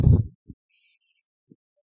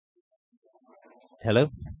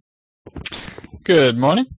Hello. Good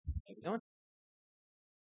morning. How's it going?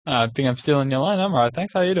 I think I'm still in your line. I'm alright,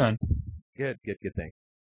 thanks. How you doing? Good, thanks.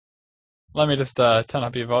 Let me just turn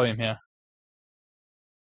up your volume here.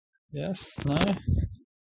 Yes, no?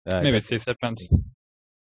 Maybe it's these headphones.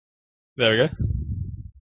 There we go.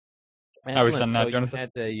 How are we sounding now, So you Jonathan?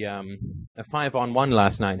 had a 5-on-1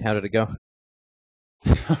 last night. How did it go?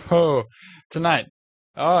 Oh, tonight.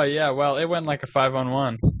 Oh, yeah, well, it went like a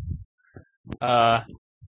 5-on-1. I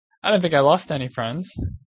don't think I lost any friends.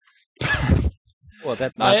 Well,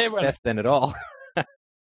 that's No, not it went, best then at all.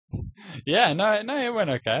 yeah, no, it went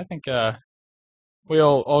okay. I think we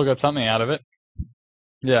all got something out of it.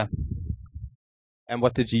 Yeah. And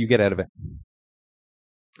what did you get out of it?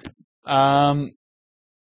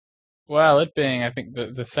 Well, it being, I think,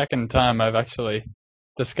 the second time I've actually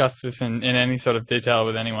discussed this in any sort of detail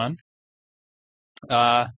with anyone.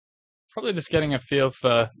 Probably just getting a feel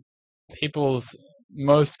for people's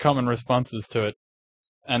most common responses to it,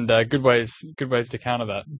 and good ways to counter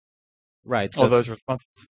that. Right. All So those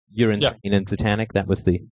responses. you're Yeah. insane and satanic. That was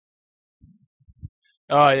the.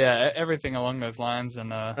 Oh yeah, everything along those lines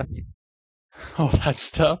and all that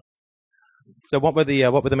stuff. So what were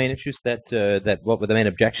the main issues what were the main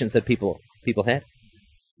objections that people had?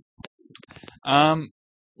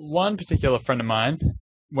 One particular friend of mine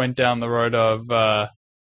went down the road of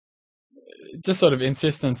just sort of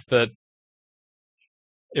insistence that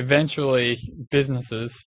eventually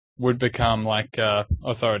businesses would become like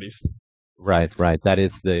authorities. Right. That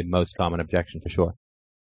is the most common objection for sure.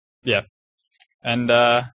 Yeah. And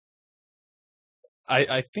I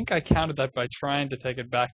think I countered that by trying to take it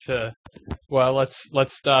back to, well, let's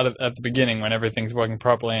start at the beginning when everything's working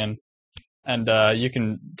properly, and you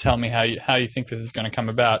can tell me how you think this is going to come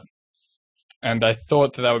about. And I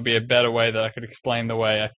thought that would be a better way that I could explain the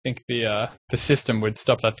way I think the system would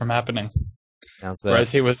stop that from happening. Whereas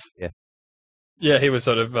he was, he was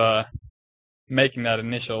sort of making that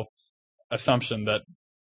initial assumption that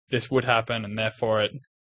this would happen and therefore it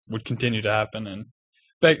would continue to happen, and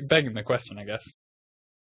begging the question, I guess.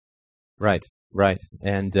 Right.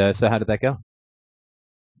 And so how did that go?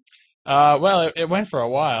 Well, it went for a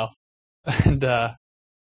while, and I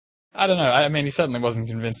don't know. I mean, he certainly wasn't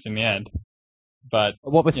convinced in the end. But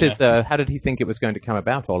what was his? How did he think it was going to come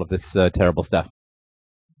about? All of this terrible stuff.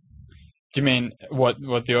 Do you mean what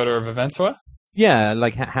the order of events were? Yeah,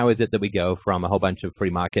 like how is it that we go from a whole bunch of free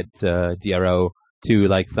market DRO to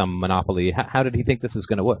like some monopoly? How did he think this was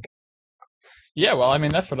going to work? Yeah, well, I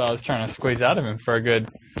mean, that's what I was trying to squeeze out of him for a good,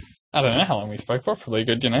 I don't know how long we spoke for, probably a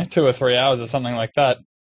good, 2 or 3 hours or something like that.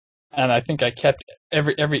 And I think I kept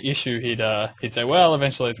every issue he'd say, well,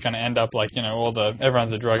 eventually it's going to end up like,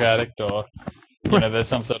 everyone's a drug addict, or there's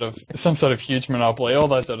some sort of huge monopoly, all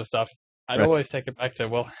that sort of stuff. I'd always take it back to,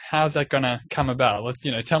 well, how's that going to come about? Let's,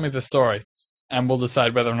 tell me the story, and we'll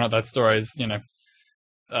decide whether or not that story is,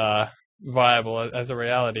 viable as a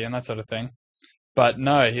reality and that sort of thing. But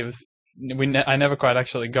no, I never quite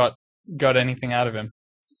actually got anything out of him.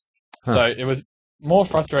 Huh. So it was more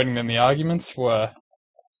frustrating than the arguments were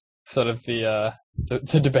sort of the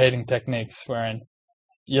debating techniques, wherein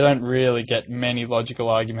you don't really get many logical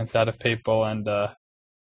arguments out of people, and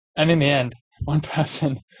in the end, one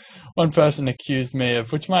person accused me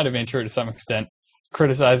of, which might have been true to some extent,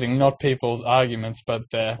 criticizing not people's arguments but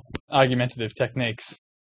their argumentative techniques.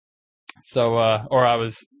 So, or I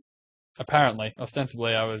was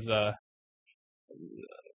ostensibly, I was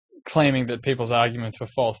claiming that people's arguments were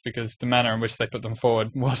false because the manner in which they put them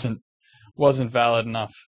forward wasn't valid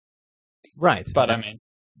enough. Right. But I mean,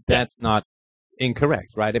 that's not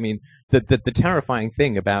incorrect, right? I mean, the terrifying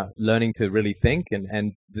thing about learning to really think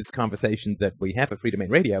and this conversation that we have at Free Domain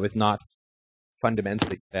Radio is not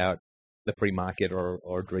fundamentally about the free market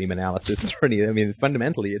or dream analysis or anything. I mean,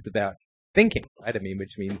 fundamentally, it's about thinking, right? I mean,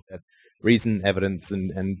 which means that reason, evidence,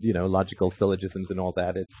 and logical syllogisms and all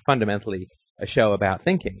that. It's fundamentally a show about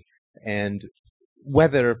thinking. And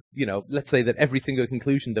whether, let's say that every single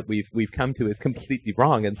conclusion that we've come to is completely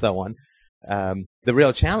wrong and so on, the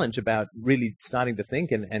real challenge about really starting to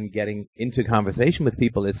think and getting into conversation with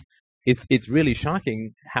people is it's really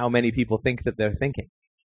shocking how many people think that they're thinking.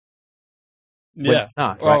 Yeah.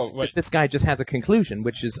 Not, right? This guy just has a conclusion,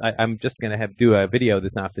 which is I'm just going to do a video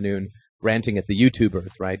this afternoon ranting at the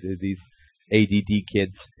YouTubers, right? These ADD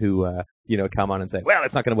kids who come on and say, well,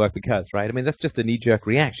 it's not going to work because, right? I mean, that's just a knee-jerk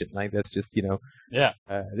reaction. Like, that's just, yeah.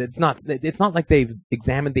 It's not like they've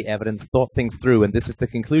examined the evidence, thought things through, and this is the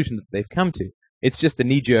conclusion that they've come to. It's just a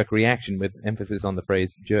knee-jerk reaction with emphasis on the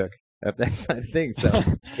phrase jerk, that sort of thing. So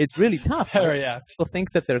it's really tough. Very apt. People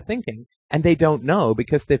think that they're thinking, and they don't know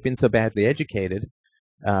because they've been so badly educated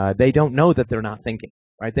they don't know that they're not thinking,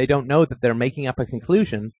 right? They don't know that they're making up a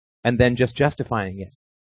conclusion and then just justifying it,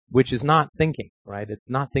 which is not thinking, right? It's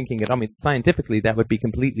not thinking at all. I mean, scientifically, that would be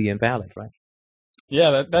completely invalid, right?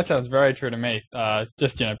 Yeah, that sounds very true to me.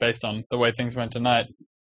 Just based on the way things went tonight.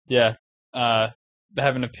 Yeah, they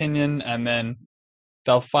have an opinion, and then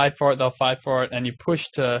they'll fight for it, and you push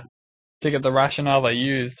to get the rationale they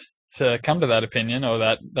used to come to that opinion or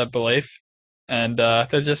that belief, and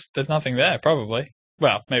there's nothing there, probably.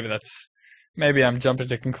 Well, maybe I'm jumping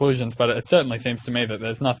to conclusions, but it certainly seems to me that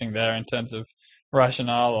there's nothing there in terms of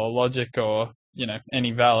rationale or logic or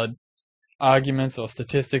any valid arguments or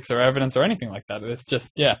statistics or evidence or anything like that. It's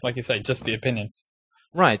just, like you say, just the opinion.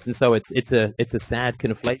 Right, and so it's a sad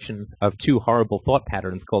conflation of two horrible thought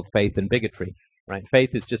patterns called faith and bigotry. Right, faith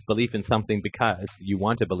is just belief in something because you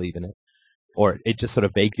want to believe in it, or it just sort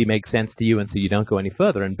of vaguely makes sense to you, and so you don't go any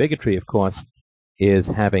further. And bigotry, of course, is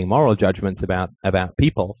having moral judgments about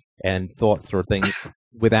people and thoughts or things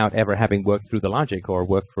without ever having worked through the logic or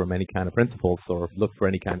worked from any kind of principles or looked for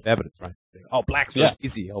any kind of evidence. Right? Oh, blacks are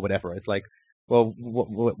easy or whatever. It's like, well,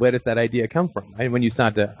 where does that idea come from? And when you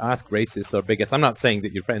start to ask racists or bigots, I'm not saying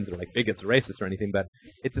that your friends are like bigots or racists or anything, but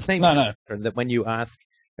it's the same pattern that when you ask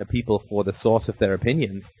people for the source of their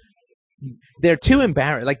opinions, they're too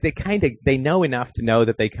embarrassed. Like they know enough to know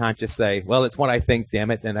that they can't just say, well, it's what I think,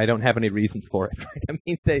 damn it, and I don't have any reasons for it. Right? I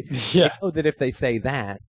mean, they know that if they say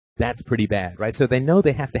that, that's pretty bad, right? So they know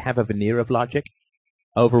they have to have a veneer of logic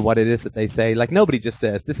over what it is that they say. Like nobody just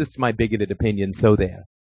says, this is my bigoted opinion, so there.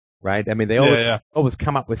 Right? I mean, they always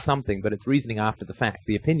come up with something, but it's reasoning after the fact.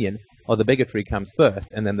 The opinion or the bigotry comes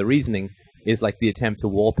first, and then the reasoning is like the attempt to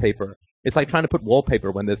wallpaper. It's like trying to put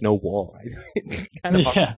wallpaper when there's no wall, right? It's kind of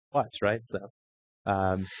hard to watch, right?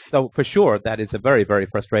 So for sure, that is a very, very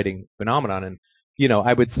frustrating phenomenon. And,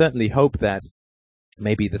 I would certainly hope that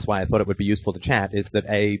maybe that's why I thought it would be useful to chat, is that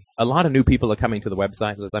a lot of new people are coming to the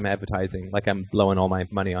website as I'm advertising, like I'm blowing all my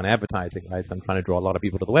money on advertising, right? So I'm trying to draw a lot of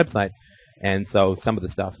people to the website. And so some of the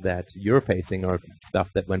stuff that you're facing or stuff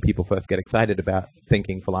that when people first get excited about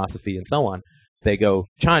thinking, philosophy, and so on, they go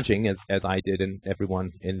charging, as I did and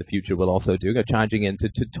everyone in the future will also do, go charging in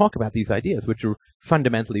to talk about these ideas, which are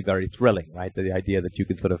fundamentally very thrilling, right? The idea that you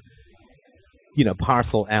can sort of,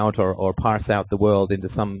 parcel out or parse out the world into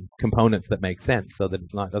some components that make sense so that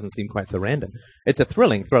doesn't seem quite so random. It's a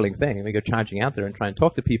thrilling thing. And we go charging out there and try and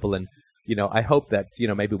talk to people, and I hope that,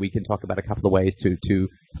 maybe we can talk about a couple of ways to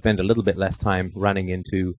spend a little bit less time running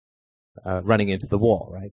into the wall,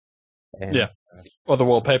 right? And, or the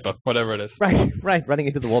wallpaper, whatever it is. Right, running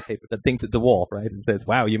into the wallpaper that thinks it's a wall, right? And says,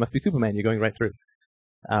 wow, you must be Superman, you're going right through.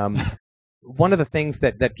 One of the things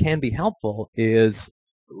that can be helpful is,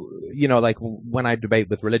 like when I debate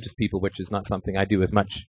with religious people, which is not something I do as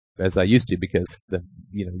much as I used to because,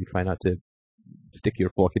 you try not to stick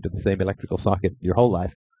your fork into the same electrical socket your whole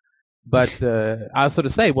life. But I'll sort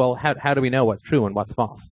of say, well, how do we know what's true and what's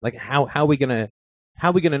false? Like, how are we gonna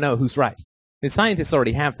know who's right? I mean, scientists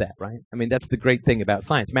already have that, right? I mean, that's the great thing about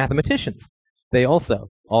science. Mathematicians, they also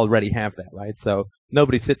already have that, right? So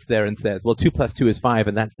nobody sits there and says, well, 2 + 2 is 5,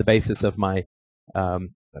 and that's the basis of my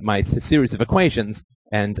my series of equations,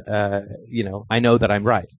 and I know that I'm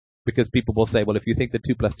right. Because people will say, well, if you think that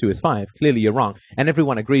 2 + 2 is 5, clearly you're wrong, and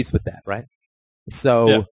everyone agrees with that, right?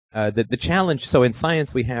 So the challenge. So in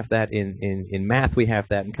science we have that, in math we have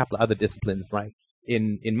that, in a couple of other disciplines, right?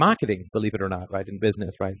 In marketing, believe it or not, right? In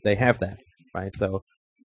business, right? They have that, right? So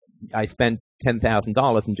I spent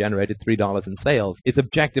 $10,000 and generated $3 in sales is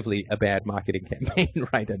objectively a bad marketing campaign,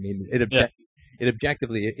 right? I mean, it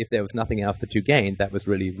objectively, if there was nothing else that you gained, that was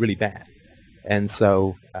really, really bad. And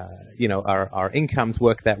so, our incomes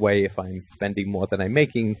work that way. If I'm spending more than I'm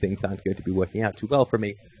making, things aren't going to be working out too well for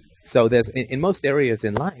me. So there's, in most areas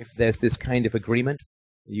in life, there's this kind of agreement.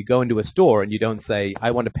 You go into a store and you don't say,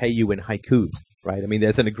 I want to pay you in haikus, right? I mean,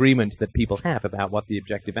 there's an agreement that people have about what the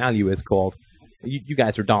objective value is called. You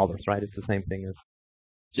guys are dollars, right? It's the same thing as...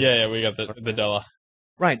 Yeah, we got the dollar.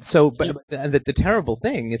 Right. So, but the terrible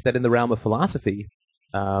thing is that in the realm of philosophy,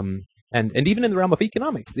 and even in the realm of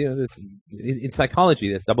economics, in psychology,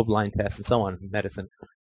 there's double-blind tests and so on.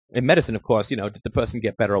 In medicine, of course, did the person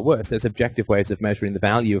get better or worse? There's objective ways of measuring the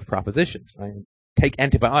value of propositions. Right? Take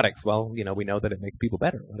antibiotics. Well, we know that it makes people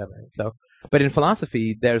better, or whatever. So, but in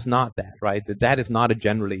philosophy, there's not that, right? That is not a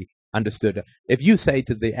generally understood. If you say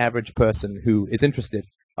to the average person who is interested,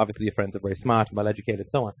 obviously your friends are very smart, well-educated,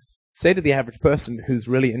 so on. Say to the average person who's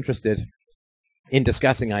really interested in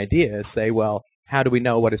discussing ideas, say, well, how do we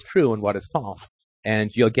know what is true and what is false?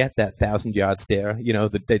 And you'll get that 1,000-yard stare.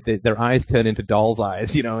 Their eyes turn into doll's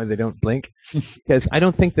eyes, and they don't blink. Because I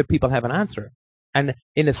don't think that people have an answer. And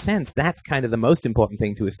in a sense, that's kind of the most important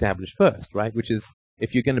thing to establish first, right? Which is,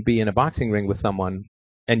 if you're going to be in a boxing ring with someone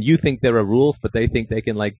and you think there are rules, but they think they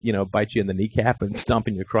can, like, bite you in the kneecap and stomp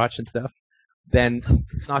in your crotch and stuff, then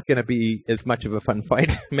it's not going to be as much of a fun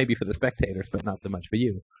fight, maybe for the spectators, but not so much for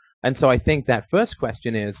you. And so I think that first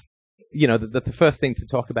question is, the first thing to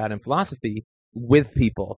talk about in philosophy with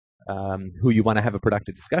people who you want to have a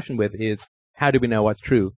productive discussion with is, how do we know what's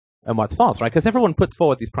true and what's false, right? Because everyone puts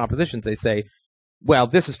forward these propositions. They say, well,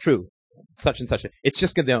 this is true, such and such. It's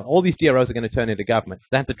just going to, all these DROs are going to turn into governments.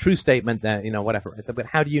 That's a true statement that, whatever. I said, but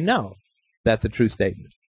how do you know that's a true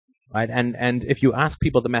statement, right? And if you ask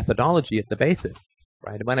people the methodology at the basis,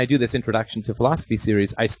 right? When I do this introduction to philosophy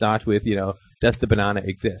series, I start with, does the banana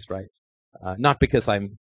exist, right? Not because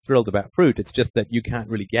I'm thrilled about fruit. It's just that you can't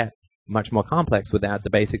really get much more complex without the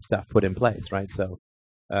basic stuff put in place, right? So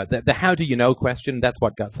the how do you know question, that's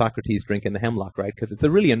what got Socrates drinking the hemlock, right? Because it's a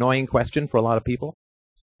really annoying question for a lot of people.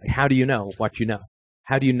 Like, how do you know what you know?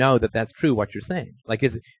 How do you know that that's true, what you're saying? Like,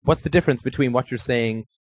 what's the difference between what you're saying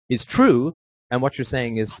is true and what you're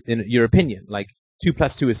saying is, in your opinion, like 2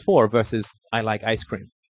 + 2 is 4 versus I like ice cream,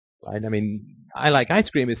 right? I mean, I like ice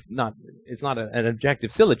cream is not an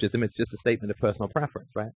objective syllogism. It's just a statement of personal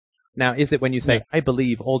preference, right? Now, is it when you say, yeah, I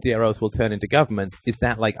believe all DROs will turn into governments, is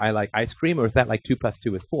that like I like ice cream, or is that like 2 +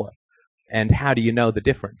 2 is 4? And how do you know the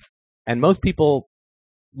difference? And most people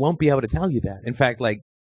won't be able to tell you that. In fact, like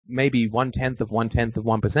maybe 1/10 of 1/10 of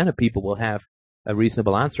 1% of people will have a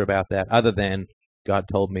reasonable answer about that, other than, God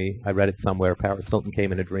told me, I read it somewhere, Paris Hilton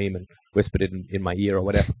came in a dream and whispered it in my ear or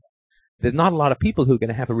whatever. There's not a lot of people who are going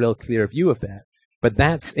to have a real clear view of that. But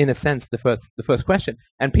that's, in a sense, the first question.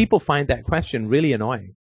 And people find that question really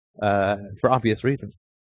annoying. For obvious reasons.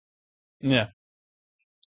 Yeah.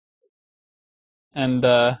 And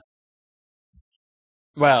well,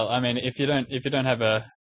 I mean, if you don't have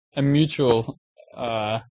a mutual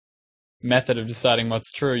method of deciding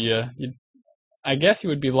what's true, I guess you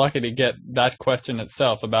would be lucky to get that question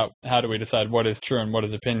itself about how do we decide what is true and what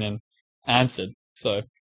is opinion answered. So,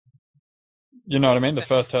 you know what I mean? The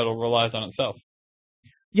first hurdle relies on itself.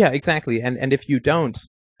 Yeah, exactly. And if you don't,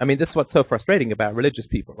 I mean, this is what's so frustrating about religious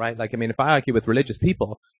people, right? Like, I mean, if I argue with religious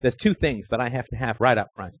people, there's 2 things that I have to have right up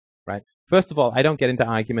front, right? First of all, I don't get into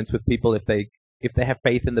arguments with people if they have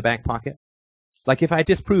faith in the back pocket. Like, if I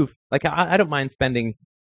disprove, like, I don't mind spending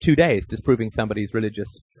 2 days disproving somebody's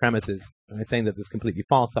religious premises, and saying that it's completely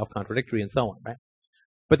false, self-contradictory, and so on, right?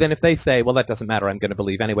 But then if they say, well, that doesn't matter, I'm going to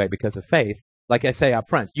believe anyway because of faith, like I say up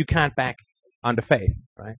front, you can't back onto faith,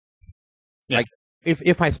 right? Yeah. Like,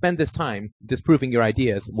 if I spend this time disproving your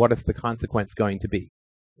ideas, what is the consequence going to be?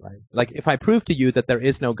 Right? Like, if I prove to you that there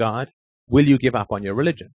is no God, will you give up on your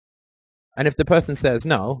religion? And if the person says,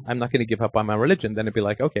 no, I'm not going to give up on my religion, then it'd be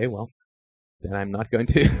like, okay, well, then I'm not going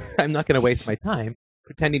to waste my time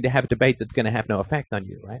pretending to have a debate that's going to have no effect on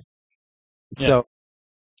you, right? Yeah. So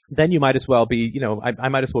then you might as well be, I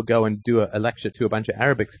might as well go and do a lecture to a bunch of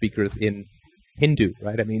Arabic speakers in Hindu,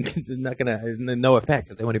 right? I mean, not going to, no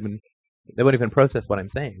effect. They won't even process what I'm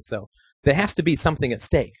saying. So there has to be something at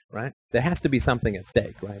stake, right? There has to be something at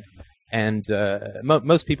stake, right? And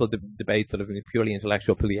most people debate sort of purely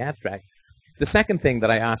intellectual, purely abstract. The second thing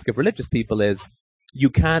that I ask of religious people is, you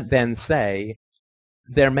can't then say,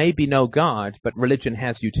 there may be no God, but religion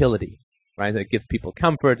has utility, right? It gives people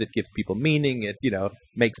comfort, it gives people meaning, it,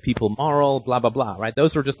 makes people moral, blah, blah, blah, right?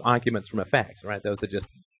 Those are just arguments from effect, right? Those are just,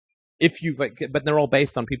 but they're all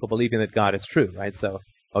based on people believing that God is true, right? So,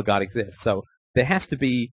 or God exists. So there has to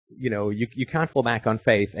be, you can't fall back on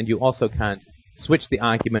faith, and you also can't switch the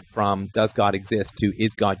argument from does God exist to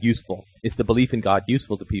is God useful? Is the belief in God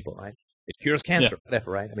useful to people, right? It cures cancer,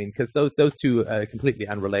 whatever, right? I mean, because those two are completely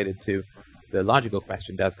unrelated to the logical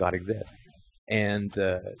question, does God exist? And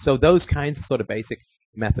so those kinds of sort of basic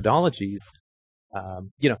methodologies,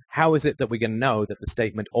 how is it that we're going to know that the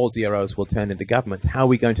statement all DROs will turn into governments, how are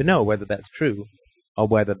we going to know whether that's true or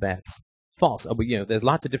whether that's false? There's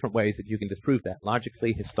lots of different ways that you can disprove that.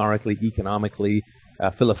 Logically, historically, economically,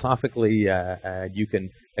 philosophically, you can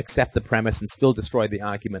accept the premise and still destroy the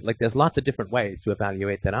argument. Like, there's lots of different ways to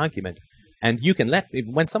evaluate that argument. And you can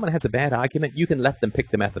when someone has a bad argument, you can let them pick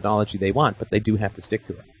the methodology they want, but they do have to stick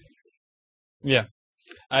to it. Yeah.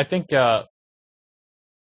 I think, getting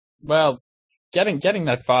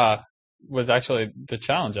that far was actually the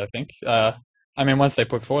challenge, I think. I mean, once they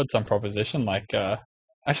put forward some proposition, like,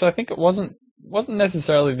 actually, I think it wasn't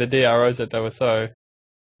necessarily the DROs that they were so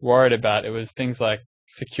worried about. It was things like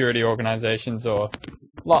security organizations, or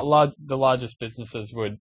the largest businesses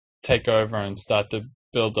would take over and start to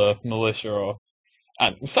build a militia, or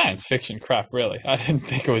science fiction crap, really. I didn't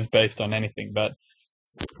think it was based on anything, but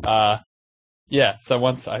Yeah, so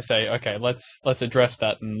once I say, okay, let's address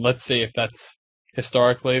that and let's see if that's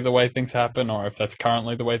historically the way things happen or if that's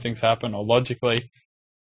currently the way things happen or logically.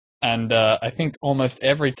 And I think almost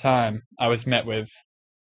every time I was met with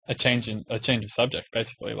a change of subject,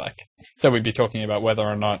 basically. Like, so we'd be talking about whether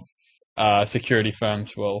or not security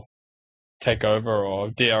firms will take over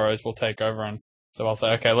or DROs will take over, and so I'll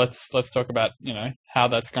say, okay, let's talk about how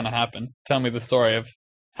that's going to happen. Tell me the story of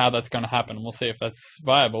how that's going to happen, and we'll see if that's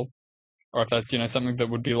viable or if that's something that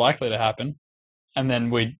would be likely to happen. And then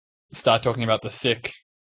we start talking about the sick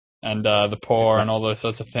and the poor and all those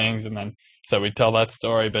sorts of things, and then so we tell that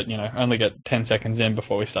story, but only get 10 seconds in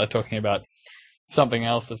before we start talking about something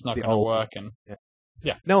else that's not going to work. And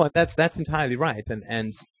yeah, no, that's entirely right,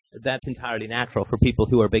 and that's entirely natural for people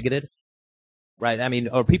who are bigoted, right? I mean,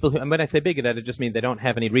 or people who, and when I say bigoted, I just mean they don't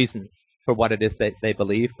have any reason for what it is that they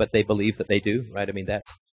believe, but they believe that they do, right? I mean,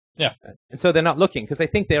 that's yeah. And so they're not looking because they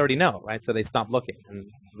think they already know, right? So they stop looking, and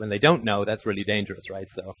when they don't know, that's really dangerous, right?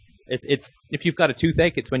 So it's if you've got a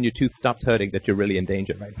toothache, it's when your tooth stops hurting that you're really in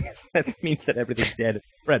danger, right? That means that everything's dead and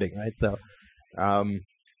spreading, right?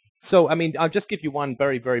 So I mean, I'll just give you one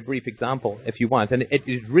very, very brief example if you want, and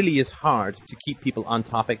it really is hard to keep people on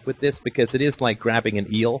topic with this because it is like grabbing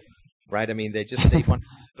an eel, right? I mean, they want to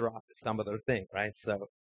throw off some other thing, right? So.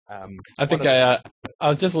 I think I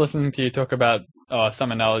was just listening to you talk about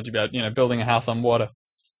some analogy about building a house on water,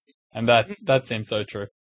 and that seems so true.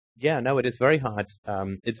 Yeah, no, it is very hard.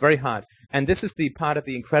 It's very hard, and this is the part of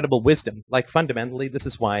the incredible wisdom. Like fundamentally, this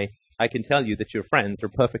is why I can tell you that your friends are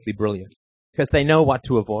perfectly brilliant because they know what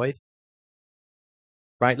to avoid.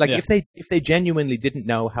 Right? Like if they genuinely didn't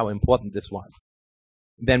know how important this was,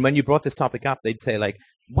 then when you brought this topic up, they'd say like,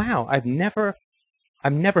 "Wow, I've never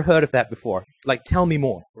heard of that before. Like, tell me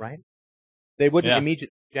more," right? They wouldn't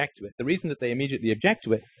immediately object to it. The reason that they immediately object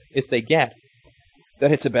to it is they get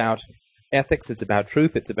that it's about ethics, it's about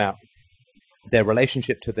truth, it's about their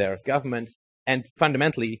relationship to their government, and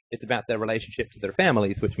fundamentally, it's about their relationship to their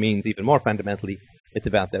families, which means even more fundamentally, it's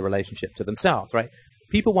about their relationship to themselves, right?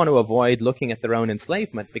 People want to avoid looking at their own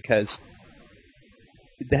enslavement because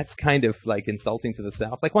that's kind of like insulting to the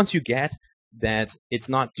self. Like once you get that it's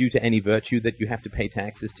not due to any virtue that you have to pay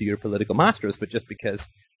taxes to your political masters, but just because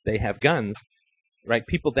they have guns, right?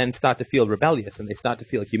 People then start to feel rebellious, and they start to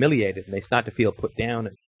feel humiliated, and they start to feel put down,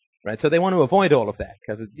 right? So they want to avoid all of that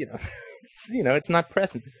because it's not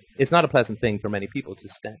present. It's not a pleasant thing for many people to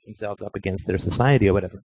stack themselves up against their society or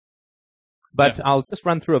whatever. But I'll just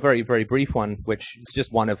run through a very, very brief one, which is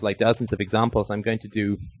just one of like dozens of examples. I'm going to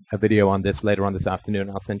do a video on this later on this afternoon.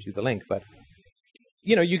 I'll send you the link, but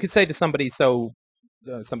you could say to somebody,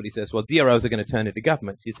 somebody says, well, DROs are going to turn into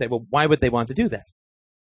governments. You say, well, why would they want to do that?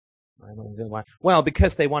 Well,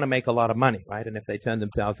 because they want to make a lot of money, right? And if they turn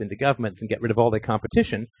themselves into governments and get rid of all their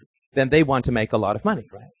competition, then they want to make a lot of money,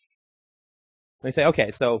 right? And you say, okay,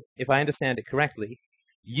 so if I understand it correctly,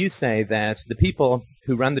 you say that the people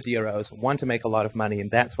who run the DROs want to make a lot of money, and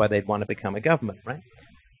that's why they'd want to become a government, right?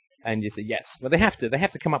 And you say, yes. Well, they have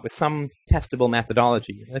to come up with some testable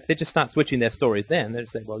methodology. And if they just start switching their stories then, they'll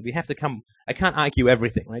say, well, I can't argue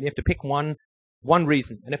everything, right? You have to pick one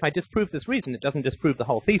reason. And if I disprove this reason, it doesn't disprove the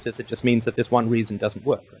whole thesis. It just means that this one reason doesn't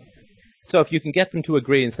work, right? So if you can get them to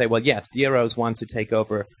agree and say, well, yes, DROs want to take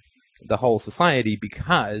over the whole society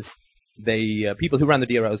because people who run the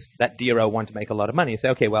DROs, that DRO want to make a lot of money. You say,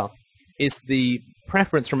 okay, well, is the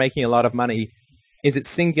preference for making a lot of money, is it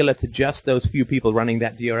singular to just those few people running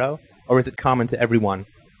that DRO, or is it common to everyone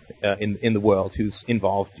in the world who's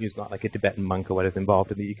involved, who's not like a Tibetan monk or what is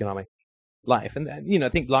involved in the economic life? And I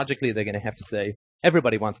think logically they're going to have to say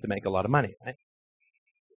everybody wants to make a lot of money, right?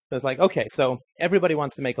 So it's like, okay, so everybody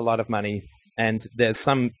wants to make a lot of money, and there's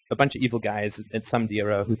a bunch of evil guys at some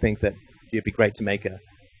DRO who think that it'd be great to make a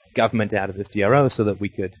government out of this DRO so that we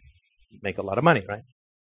could make a lot of money, right?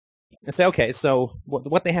 And say, okay, so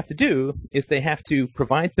what they have to do is they have to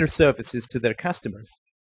provide their services to their customers,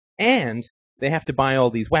 and they have to buy all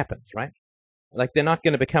these weapons, right? Like they're not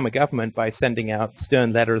going to become a government by sending out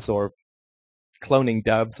stern letters or cloning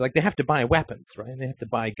doves. Like they have to buy weapons, right? They have to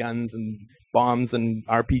buy guns and bombs and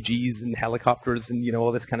RPGs and helicopters and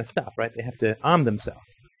all this kind of stuff, right? They have to arm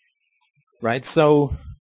themselves, right? So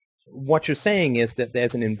what you're saying is that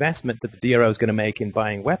there's an investment that the DRO is going to make in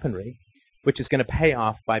buying weaponry, which is going to pay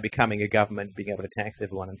off by becoming a government, being able to tax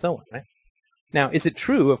everyone and so on, right? Now, is it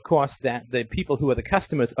true, of course, that the people who are the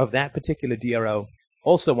customers of that particular DRO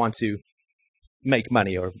also want to make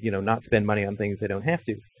money or, not spend money on things they don't have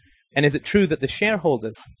to? And is it true that the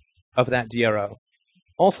shareholders of that DRO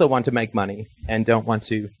also want to make money and don't want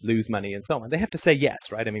to lose money and so on? They have to say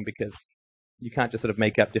yes, right? I mean, because you can't just sort of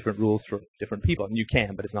make up different rules for different people. And you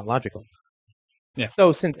can, but it's not logical. Yeah.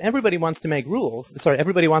 So since everybody wants to make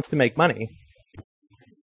everybody wants to make money,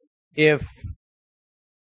 if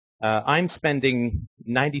I'm spending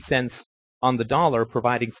 90 cents on the dollar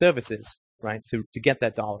providing services, right, to get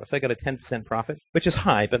that dollar. So I got a 10% profit, which is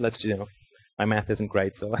high, but let's, my math isn't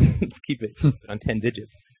great, so let's keep it on 10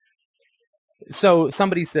 digits. So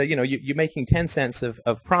somebody said, you're making 10 cents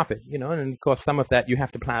of profit, and of course some of that you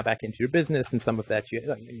have to plow back into your business, and some of that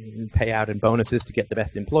you pay out in bonuses to get the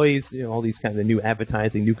best employees, all these kinds of new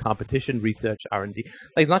advertising, new competition, research, R&D,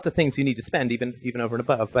 like lots of things you need to spend even over and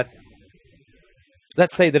above. But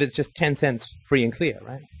let's say that it's just 10 cents free and clear,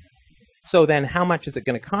 right? So then how much is it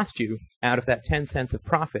going to cost you out of that 10 cents of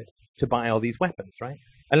profit to buy all these weapons, right?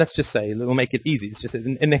 And let's just say, we'll make it easy, it's just a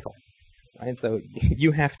nickel, right? So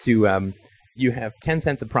you have to, you have 10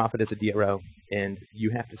 cents of profit as a DRO, and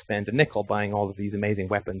you have to spend a nickel buying all of these amazing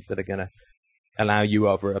weapons that are going to allow you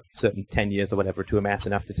over a certain 10 years or whatever to amass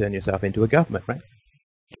enough to turn yourself into a government, right?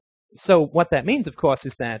 So what that means, of course,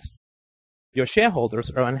 is that your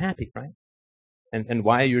shareholders are unhappy, right? And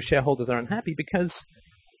why your shareholders are unhappy? Because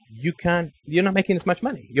you're not making as much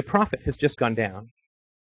money. Your profit has just gone down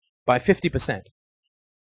by 50%.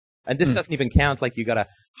 And this doesn't even count, like you got to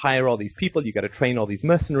hire all these people, you got to train all these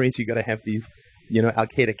mercenaries, you got to have these,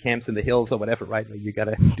 Al-Qaeda camps in the hills or whatever, right? You got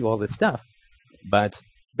to do all this stuff. But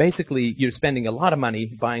basically, you're spending a lot of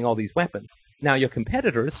money buying all these weapons. Now, your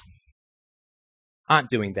competitors aren't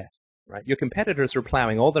doing that, right? Your competitors are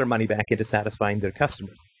plowing all their money back into satisfying their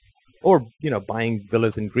customers. Or, buying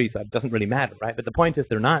villas in Greece. It doesn't really matter, right? But the point is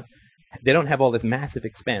they don't have all this massive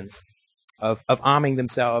expense of arming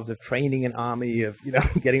themselves, of training an army, of,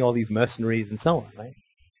 getting all these mercenaries and so on, right?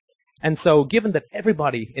 And so given that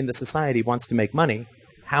everybody in the society wants to make money,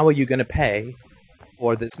 how are you going to pay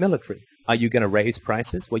for this military? Are you going to raise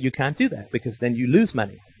prices? Well, you can't do that because then you lose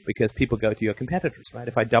money because people go to your competitors, right?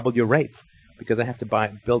 If I double your rates because I have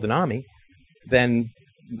to build an army, then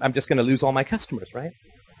I'm just going to lose all my customers, right?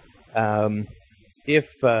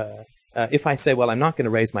 If I say, well, I'm not going to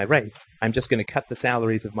raise my rates, I'm just going to cut the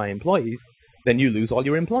salaries of my employees, then you lose all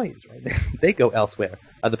your employees, right? They go elsewhere.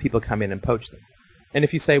 Other people come in and poach them. And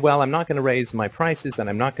if you say, well, I'm not going to raise my prices and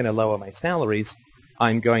I'm not going to lower my salaries,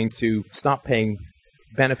 I'm going to stop paying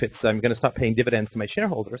benefits, I'm going to stop paying dividends to my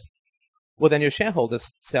shareholders, well, then your shareholders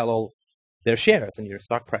sell all their shares and your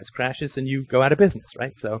stock price crashes and you go out of business,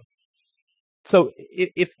 right? So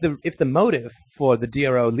if the motive for the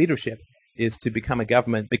DRO leadership is to become a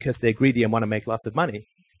government because they're greedy and want to make lots of money,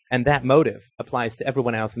 and that motive applies to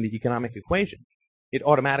everyone else in the economic equation, it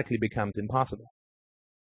automatically becomes impossible.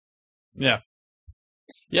 Yeah.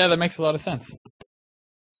 Yeah, that makes a lot of sense.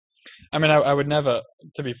 I mean, I would never,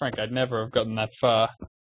 to be frank, I'd never have gotten that far,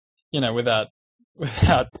 without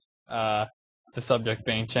the subject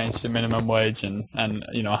being changed to minimum wage and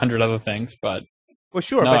 100 other things, but well,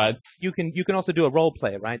 sure, no, but you can also do a role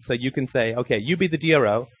play, right? So you can say, okay, you be the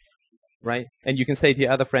DRO, right? And you can say to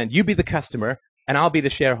your other friend, you be the customer, and I'll be the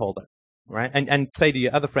shareholder, right? And say to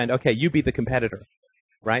your other friend, okay, you be the competitor,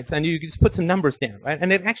 right? And you just put some numbers down, right?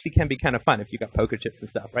 And it actually can be kind of fun if you got poker chips and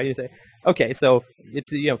stuff, right? You say, okay, so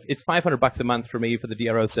it's it's $500 a month for me for the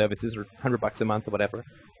DRO services, or $100 a month or whatever,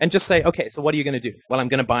 and just say, okay, so what are you going to do? Well, I'm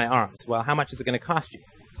going to buy arms. Well, how much is it going to cost you?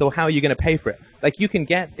 So how are you going to pay for it? Like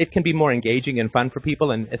it can be more engaging and fun for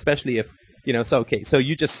people, and especially if, so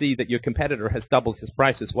you just see that your competitor has doubled his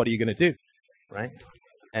prices. What are you going to do, right?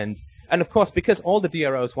 And of course, because all the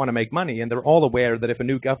DROs want to make money, and they're all aware that if a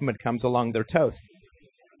new government comes along, they're toast,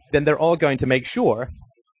 then they're all going to make sure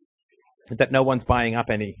that no one's buying up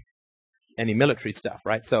any military stuff,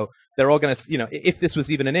 right? So they're all going to, if this was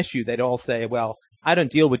even an issue, they'd all say, well, I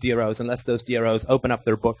don't deal with DROs unless those DROs open up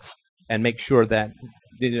their books and make sure that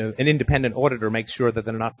an independent auditor makes sure that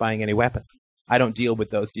they're not buying any weapons. I don't deal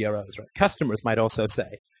with those DROs, right? Customers might also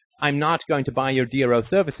say, I'm not going to buy your DRO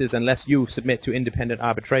services unless you submit to independent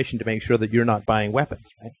arbitration to make sure that you're not buying weapons,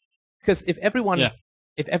 right? Because if everyone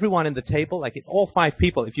in the table, like if all 5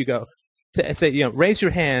 people, if you go to say, raise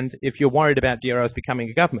your hand if you're worried about DROs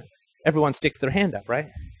becoming a government, everyone sticks their hand up,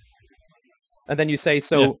 right? And then you say,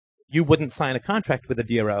 you wouldn't sign a contract with a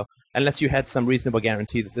DRO unless you had some reasonable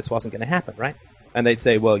guarantee that this wasn't going to happen, right? And they'd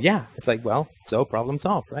say, well, yeah. It's like, well, so problem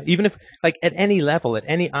solved, right? Even if, like, at any level, at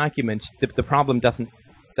any argument, the problem doesn't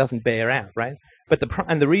bear out, right? But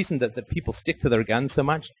the reason that people stick to their guns so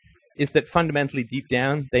much is that fundamentally, deep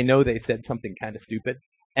down, they know they said something kind of stupid,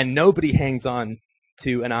 and nobody hangs on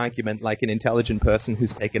to an argument like an intelligent person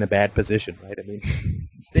who's taken a bad position, right? I mean,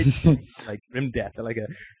 they like grim death.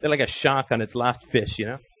 They're like a shark on its last fish,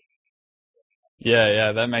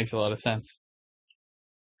 Yeah, that makes a lot of sense.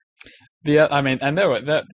 And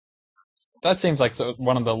that seems like sort of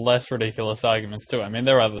one of the less ridiculous arguments too. I mean,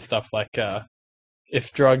 there are other stuff like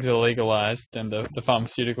if drugs are legalized, then the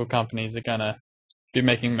pharmaceutical companies are gonna be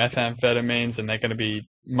making methamphetamines, and they're gonna be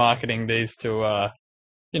marketing these to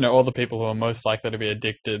all the people who are most likely to be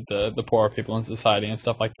addicted, the poorer people in society and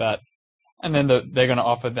stuff like that. And then they're gonna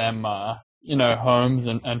offer them homes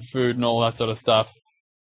and food and all that sort of stuff.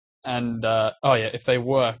 And if they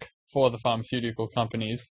work for the pharmaceutical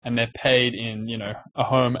companies and they're paid in a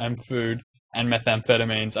home and food and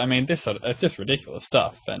methamphetamines. I mean, it's just ridiculous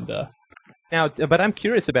stuff. And now, but I'm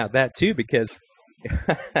curious about that too, because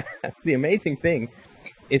the amazing thing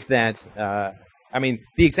is that the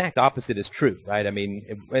exact opposite is true, right? I mean,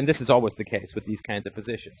 and this is always the case with these kinds of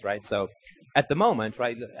positions, right? So at the moment,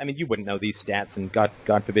 right, I mean, you wouldn't know these stats, and God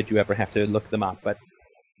forbid you ever have to look them up, but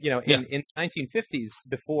in the 1950s,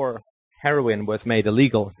 before heroin was made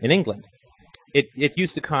illegal in England, it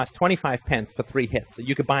used to cost 25 pence for 3 hits. So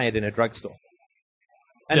you could buy it in a drugstore.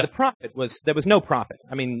 And the profit there was no profit.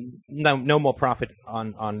 I mean, no more profit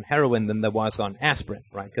on heroin than there was on aspirin,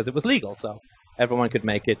 right? Because it was legal, so everyone could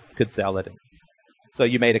make it, could sell it. So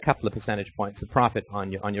you made a couple of percentage points of profit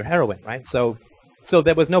on your heroin, right? So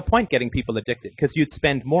there was no point getting people addicted, because you'd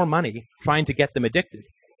spend more money trying to get them addicted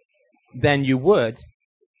than you would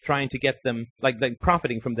trying to get them, like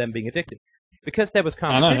profiting from them being addicted. Because there was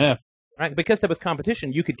competition, I know, yeah. right? Because there was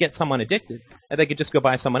competition, you could get someone addicted, and they could just go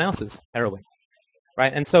buy someone else's heroin,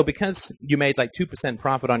 right? And so because you made like 2%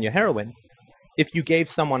 profit on your heroin, if you gave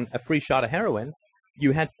someone a free shot of heroin,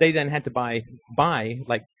 they then had to buy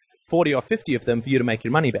like 40 or 50 of them for you to make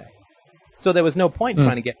your money back. So there was no point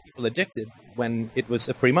trying to get people addicted when it was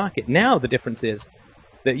a free market. Now the difference is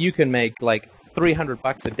that you can make like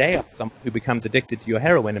 $300 a day off someone who becomes addicted to your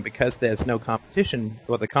heroin, and because there's no competition,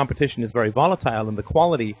 or the competition is very volatile and the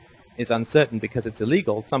quality is uncertain because it's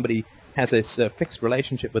illegal, somebody has this fixed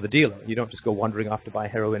relationship with a dealer. You don't just go wandering off to buy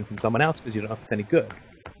heroin from someone else because you don't know if it's any good.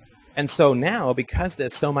 And so now, because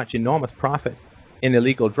there's so much enormous profit in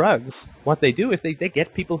illegal drugs, what they do is they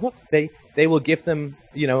get people hooked. They will give them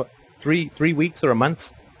 3 weeks or a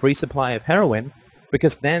month's free supply of heroin,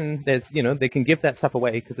 because then there's they can give that stuff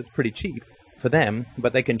away because it's pretty cheap for them,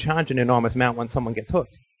 but they can charge an enormous amount when someone gets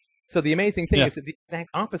hooked. So the amazing thing is that the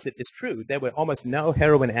exact opposite is true. There were almost no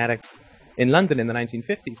heroin addicts in London in the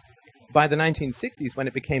 1950s. By the 1960s, when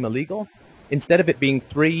it became illegal, instead of it being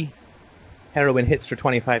 3 heroin hits for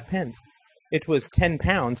 25 pence, it was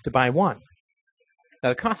 £10 to buy one. Now,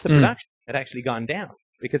 the cost of production had actually gone down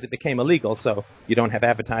because it became illegal, so you don't have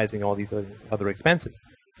advertising, all these other expenses.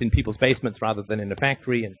 It's in people's basements rather than in a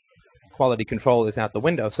factory, and quality control is out the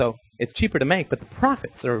window. So it's cheaper to make, but the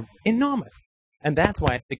profits are enormous. And that's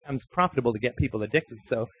why it becomes profitable to get people addicted.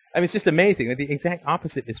 So, I mean, it's just amazing that the exact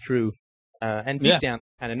opposite is true. And deep down,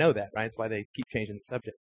 kind of know that, right? That's why they keep changing the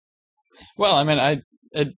subject. Well, I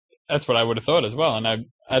mean, that's what I would have thought as well. And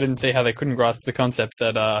I didn't see how they couldn't grasp the concept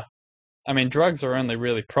that, drugs are only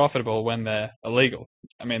really profitable when they're illegal.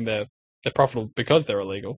 I mean, they're profitable because they're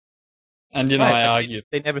illegal. And I argue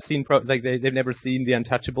they've never seen they've never seen The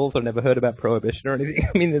Untouchables or never heard about Prohibition or anything.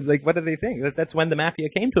 I mean, like, what do they think? That's when the mafia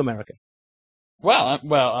came to America. Well,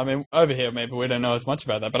 I mean, over here maybe we don't know as much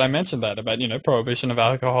about that, but I mentioned that about prohibition of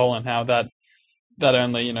alcohol and how that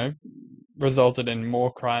only resulted in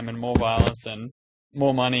more crime and more violence and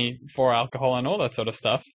more money for alcohol and all that sort of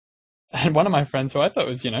stuff. And one of my friends, who I thought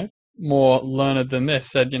was more learned than this,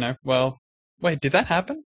 said, well, wait, did that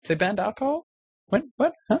happen? They banned alcohol? When?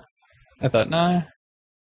 What? Huh? I thought, no.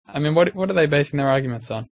 I mean, what are they basing their arguments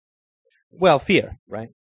on? Well, fear, right?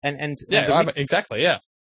 And exactly, yeah.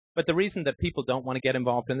 But the reason that people don't want to get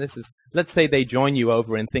involved in this is, let's say they join you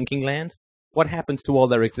over in Thinking Land. What happens to all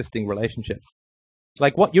their existing relationships?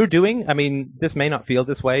 Like what you're doing, I mean, this may not feel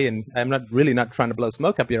this way, and I'm not trying to blow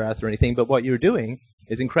smoke up your ass or anything, but what you're doing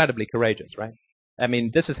is incredibly courageous, right? I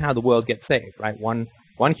mean, this is how the world gets saved, right? One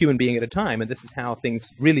human being at a time, and this is how things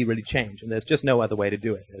really, really change, and there's just no other way to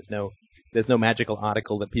do it. There's no magical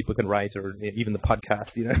article that people can write, or even the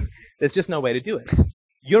podcast, There's just no way to do it.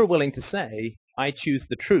 You're willing to say, I choose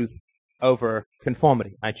the truth over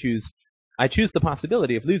conformity. I choose the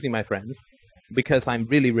possibility of losing my friends because I'm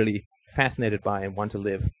really, really fascinated by and want to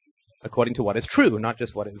live according to what is true, not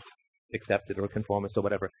just what is accepted or conformist or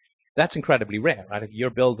whatever. That's incredibly rare, right? You're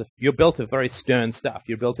built of very stern stuff.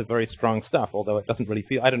 You're built of very strong stuff, although it doesn't really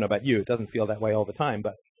feel, I don't know about you, it doesn't feel that way all the time,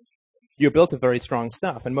 but you're built of very strong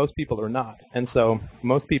stuff, and most people are not. And so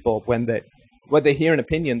most people, when they hear an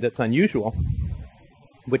opinion that's unusual,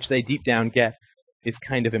 which they deep down get is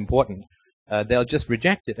kind of important, they'll just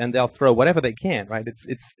reject it, and they'll throw whatever they can, right?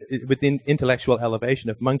 It's within intellectual elevation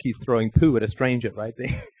of monkeys throwing poo at a stranger, right?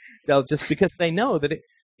 They'll just, because they know that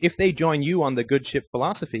if they join you on the good ship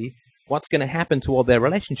philosophy, what's going to happen to all their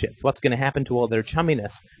relationships? What's going to happen to all their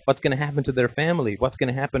chumminess? What's going to happen to their family? What's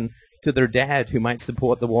going to happen to their dad who might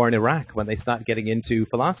support the war in Iraq when they start getting into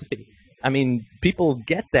philosophy? I mean, people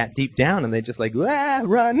get that deep down and they're just like,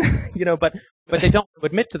 run, but they don't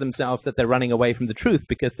admit to themselves that they're running away from the truth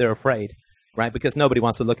because they're afraid, right? Because nobody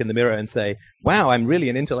wants to look in the mirror and say, wow, I'm really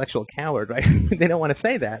an intellectual coward, right? They don't want to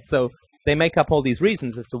say that. So they make up all these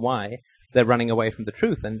reasons as to why they're running away from the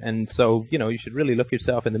truth. And so, you should really look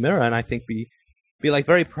yourself in the mirror and I think be like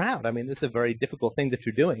very proud. I mean, this is a very difficult thing that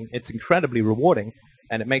you're doing. It's incredibly rewarding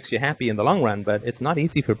and it makes you happy in the long run, but it's not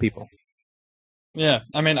easy for people. Yeah,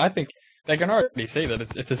 I mean, I think they can already see that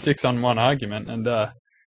it's a 6-on-1 argument, and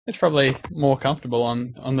it's probably more comfortable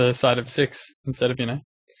on the side of 6 instead of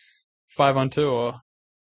 5-on-2 or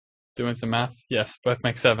doing some math. Yes, both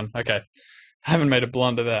make 7. Okay, haven't made a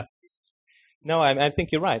blunder there. No, I think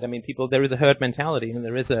you're right. I mean, there is a herd mentality and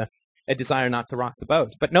there is a desire not to rock the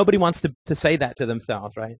boat, but nobody wants to say that to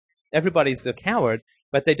themselves, right? Everybody's a coward,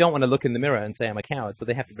 but they don't want to look in the mirror and say I'm a coward, so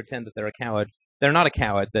they have to pretend that they're a coward. They're not a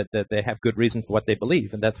coward, that they have good reason for what they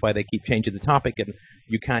believe, and that's why they keep changing the topic, and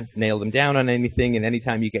you can't nail them down on anything, and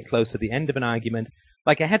anytime you get close to the end of an argument,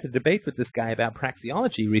 like I had a debate with this guy about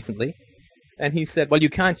praxeology recently, and he said, well, you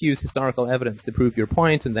can't use historical evidence to prove your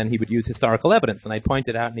point, and then he would use historical evidence, and I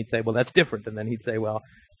pointed out, and he'd say, well, that's different, and then he'd say, well,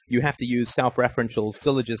 you have to use self-referential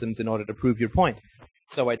syllogisms in order to prove your point.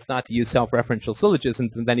 So it's not to use self-referential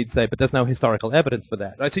syllogisms, and then he'd say, but there's no historical evidence for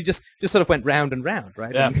that. Right? So he just sort of went round and round,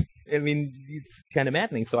 right? Yeah. And, I mean, it's kind of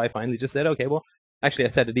maddening. So I finally just said, okay, well, actually I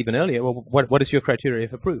said it even earlier, well, what is your criteria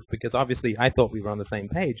for proof? Because obviously I thought we were on the same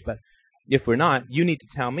page, but if we're not, you need to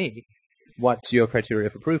tell me what your criteria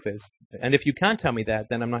for proof is. And if you can't tell me that,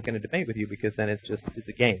 then I'm not going to debate with you, because then it's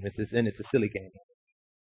a game. It's a silly game.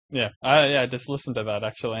 Yeah, I just listened to that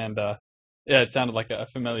actually, and it sounded like a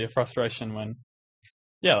familiar frustration when,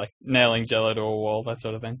 like nailing Jello to a wall, that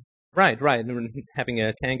sort of thing. Right, and having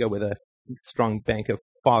a tango with a strong bank of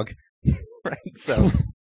fog, right?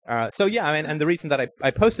 So, yeah, I mean, and the reason that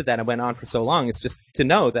I posted that and went on for so long is just to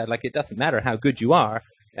know that, like, it doesn't matter how good you are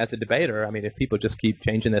as a debater. I mean, if people just keep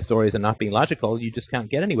changing their stories and not being logical, you just can't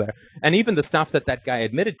get anywhere. And even the stuff that guy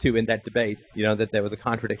admitted to in that debate, that there was a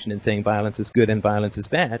contradiction in saying violence is good and violence is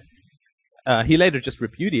bad, he later just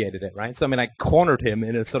repudiated it, right? So, I mean, I cornered him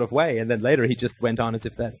in a sort of way, and then later he just went on as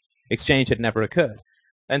if that exchange had never occurred.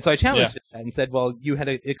 And so I challenged him and said, well, you had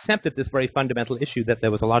accepted this very fundamental issue that there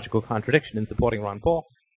was a logical contradiction in supporting Ron Paul.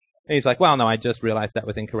 And he's like, well, no, I just realized that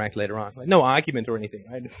was incorrect later on. Like, no argument or anything,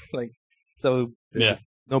 right? It's like, so there's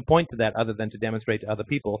no point to that other than to demonstrate to other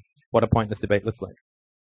people what a pointless debate looks like.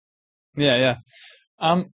 Yeah.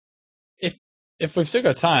 If we've still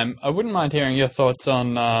got time, I wouldn't mind hearing your thoughts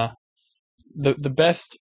on the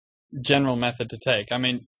best general method to take. I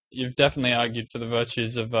mean, you've definitely argued for the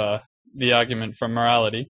virtues of the argument from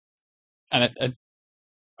morality, and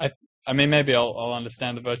I mean, maybe I'll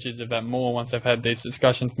understand the virtues of that more once I've had these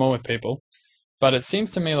discussions more with people. But it seems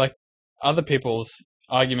to me like other people's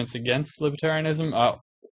arguments against libertarianism are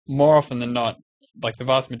more often than not, like the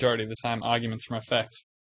vast majority of the time, arguments from effect.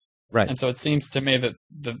 Right. And so it seems to me that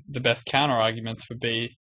the best counter arguments would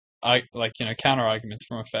be counter arguments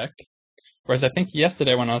from effect. Whereas I think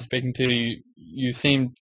yesterday when I was speaking to you, you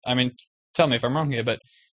seemed, I mean, tell me if I'm wrong here, but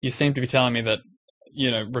you seemed to be telling me that,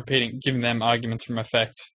 giving them arguments from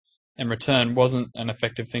effect in return wasn't an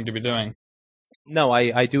effective thing to be doing. No,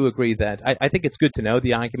 I do agree that. I think it's good to know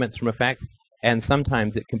the arguments from effect, and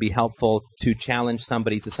sometimes it can be helpful to challenge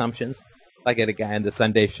somebody's assumptions. Like I had a guy on the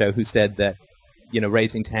Sunday show who said that,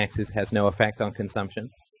 raising taxes has no effect on consumption.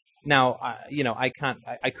 Now,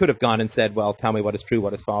 I could have gone and said, well, tell me what is true,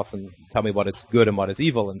 what is false, and tell me what is good and what is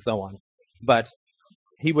evil, and so on. But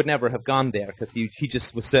he would never have gone there because he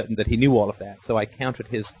just was certain that he knew all of that. So I countered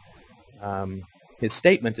his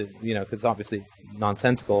statement, because obviously it's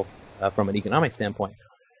nonsensical from an economic standpoint.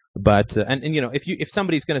 But if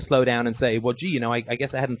somebody's going to slow down and say, well, gee, I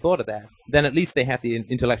guess I hadn't thought of that, then at least they have the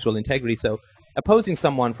intellectual integrity. So opposing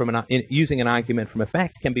someone using an argument from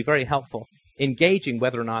effect can be very helpful, engaging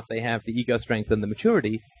whether or not they have the ego strength and the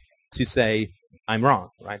maturity to say, I'm wrong,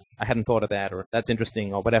 right? I hadn't thought of that, or that's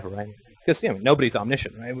interesting, or whatever, right? Because nobody's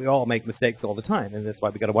omniscient, right? We all make mistakes all the time, and that's why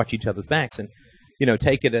we got to watch each other's backs and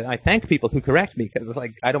take it. I thank people who correct me because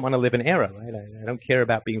I don't want to live in error, right? I don't care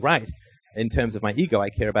about being right in terms of my ego. I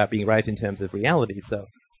care about being right in terms of reality.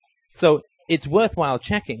 So it's worthwhile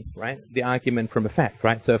checking, right, the argument from effect,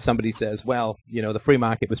 right? So if somebody says, well, the free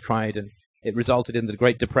market was tried and it resulted in the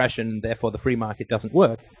Great Depression, and therefore the free market doesn't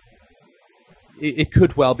work, it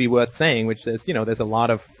could well be worth saying, which says, there's a lot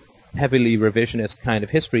of heavily revisionist kind of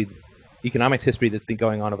history economics history that's been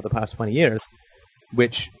going on over the past 20 years,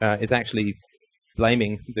 which is actually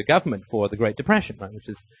blaming the government for the Great Depression, right?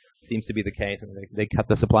 Which seems to be the case. I mean, they cut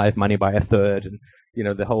the supply of money by a third, and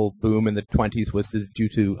the whole boom in the 20s was due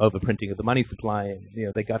to overprinting of the money supply,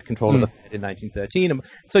 and they got control of the Fed in 1913. And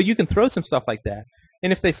so you can throw some stuff like that.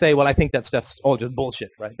 And if they say, well, I think that stuff's all just bullshit,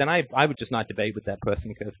 right? Then I would just not debate with that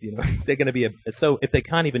person because they're going to be so if they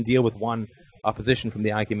can't even deal with one opposition from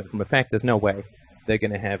the argument from effect, there's no way they're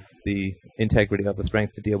going to have the integrity or the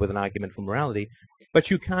strength to deal with an argument from morality. But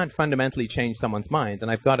you can't fundamentally change someone's mind. And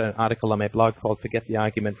I've got an article on my blog called "Forget the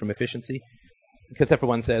Argument from Efficiency," because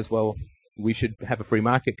everyone says, well, we should have a free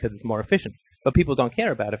market because it's more efficient. But people don't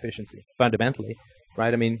care about efficiency fundamentally,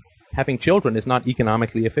 right? I mean, having children is not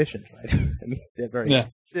economically efficient, right? I mean, they're very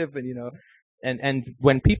expensive, and and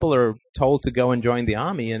when people are told to go and join the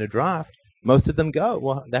army in a draft, most of them go.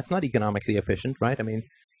 Well, that's not economically efficient, right? I mean,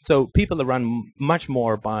 so people are run much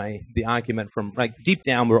more by the argument from, like, deep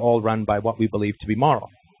down we're all run by what we believe to be moral.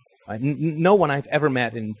 Right? No one I've ever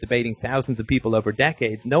met in debating thousands of people over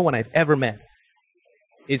decades, no one I've ever met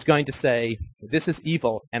is going to say, this is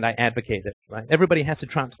evil and I advocate it, right? Everybody has to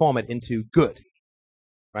transform it into good.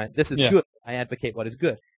 Right? This is good. I advocate what is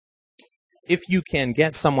good. If you can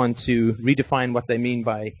get someone to redefine what they mean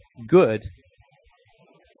by good,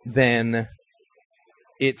 then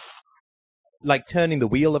it's like turning the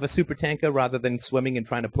wheel of a supertanker rather than swimming and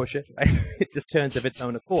trying to push it. Right? It just turns of its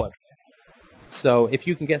own accord. So if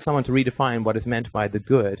you can get someone to redefine what is meant by the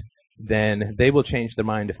good, then they will change their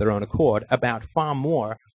mind of their own accord about far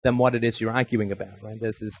more than what it is you're arguing about. Right?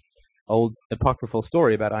 There's this old apocryphal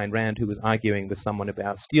story about Ayn Rand who was arguing with someone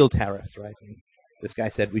about steel tariffs, right? And this guy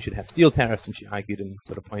said we should have steel tariffs, and she argued and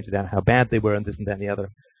sort of pointed out how bad they were and this and that and the other.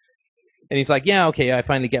 And he's like, yeah, okay, I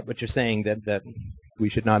finally get what you're saying, that we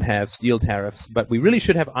should not have steel tariffs, but we really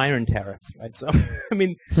should have iron tariffs, right? So, I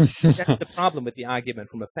mean, that's the problem with the argument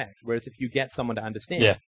from effect. Whereas if you get someone to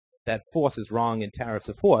understand that force is wrong and tariffs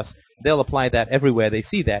are force, they'll apply that everywhere they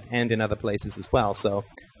see that and in other places as well. So,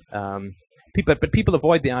 but people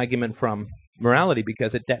avoid the argument from morality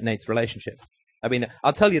because it detonates relationships. I mean,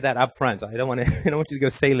 I'll tell you that up front. I don't want you to go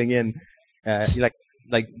sailing in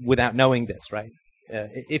like without knowing this, right?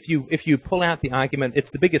 If you pull out the argument,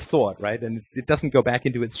 it's the biggest sword, right? And it doesn't go back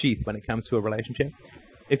into its sheath when it comes to a relationship.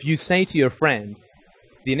 If you say to your friend,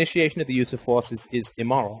 the initiation of the use of force is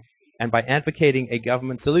immoral, and by advocating a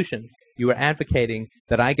government solution, you are advocating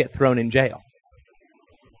that I get thrown in jail.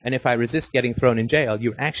 And if I resist getting thrown in jail,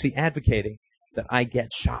 you're actually advocating that I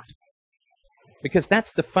get shot. Because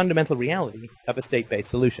that's the fundamental reality of a state-based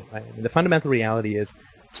solution. Right? I mean, the fundamental reality is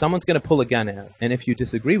someone's going to pull a gun out, and if you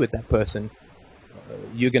disagree with that person,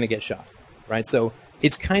 you're going to get shot. Right? So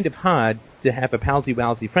it's kind of hard to have a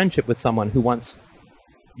palsy-walsy friendship with someone who wants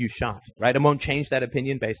you shot. Right? And won't change that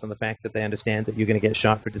opinion based on the fact that they understand that you're going to get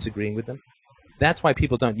shot for disagreeing with them. That's why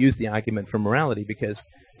people don't use the argument for morality, because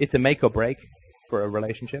it's a make or break for a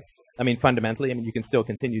relationship. I mean, fundamentally, you can still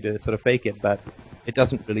continue to sort of fake it, but it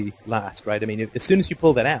doesn't really last, right? I mean, as soon as you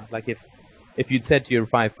pull that out, like if you'd said to your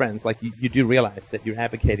 5 friends, like you do realize that you're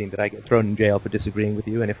advocating that I get thrown in jail for disagreeing with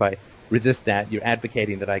you, and if I resist that, you're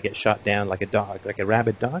advocating that I get shot down like a dog, like a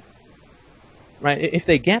rabid dog, right? If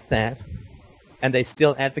they get that, and they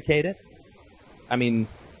still advocate it, I mean,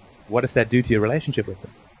 what does that do to your relationship with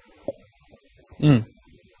them?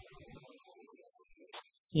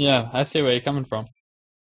 Yeah, I see where you're coming from.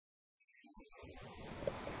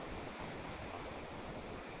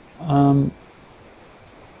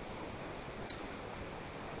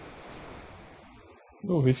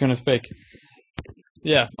 Who's going to speak?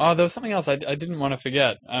 Yeah. Oh, there was something else I didn't want to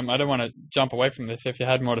forget. I don't want to jump away from this if you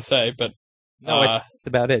had more to say, but no, that's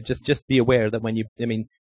about it. Just be aware that when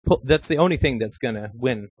that's the only thing that's going to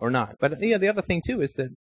win or not. But yeah, the other thing too is that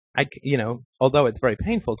although it's very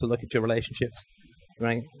painful to look at your relationships,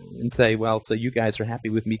 right, and say, well, so you guys are happy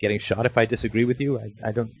with me getting shot if I disagree with you?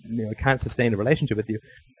 I don't, I can't sustain a relationship with you.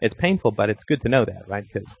 It's painful, but it's good to know that, right?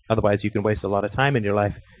 Because otherwise you can waste a lot of time in your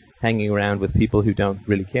life hanging around with people who don't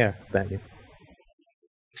really care about you.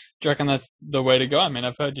 Do you reckon that's the way to go? I mean,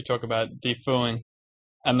 I've heard you talk about defooling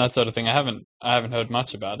and that sort of thing. I haven't heard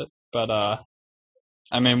much about it, but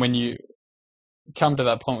I mean, when you come to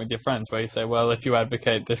that point with your friends where you say, well, if you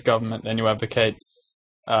advocate this government, then you advocate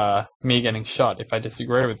me getting shot if I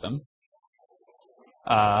disagree with them,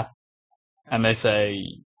 and they say,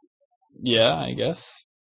 yeah, I guess.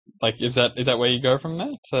 Like, is that where you go from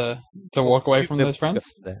there to walk away from those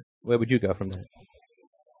friends? Where would you go from there?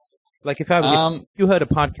 Like if you heard a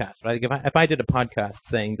podcast, right? If I did a podcast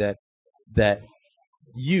saying that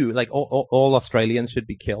you, like all Australians should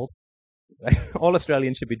be killed, Right? All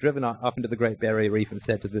Australians should be driven off into the Great Barrier Reef and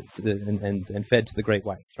said to and fed to the great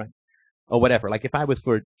whites, right? Or whatever. Like if I was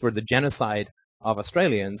for the genocide of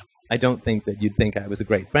Australians, I don't think that you'd think I was a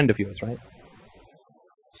great friend of yours, right?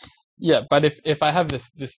 Yeah, but if I have this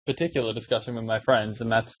particular discussion with my friends,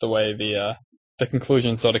 and that's the way the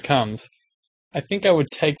conclusion sort of comes, I think I would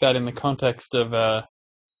take that in the context of a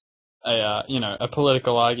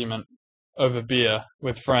political argument over beer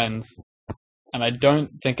with friends, and I don't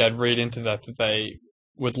think I'd read into that they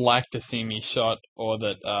would like to see me shot, or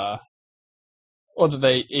that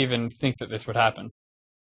they even think that this would happen.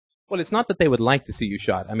 Well, it's not that they would like to see you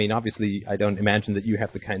shot. I mean, obviously, I don't imagine that you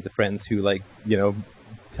have the kinds of friends who, like,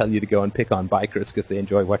 tell you to go and pick on bikers because they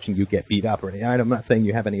enjoy watching you get beat up or anything. I'm not saying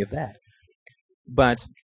you have any of that. But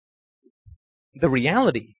the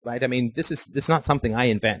reality, right? I mean, this is not something I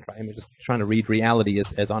invent, right? I'm just trying to read reality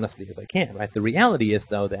as honestly as I can, right? The reality is,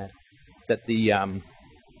 though, that the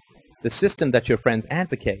system that your friends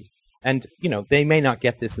advocate, and, they may not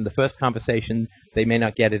get this in the first conversation, they may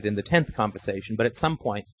not get it in the 10th conversation, but at some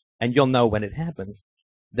point, and you'll know when it happens,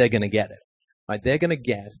 they're going to get it, right? They're going to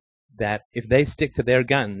get that if they stick to their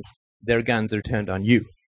guns are turned on you,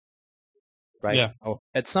 right? Yeah.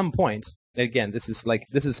 At some point, again, this is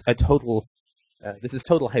total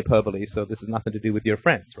hyperbole, so this has nothing to do with your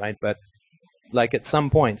friends, right? But like at some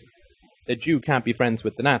point, a Jew can't be friends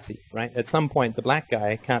with the Nazi, right? At some point, the black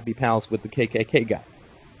guy can't be pals with the KKK guy.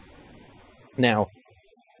 Now,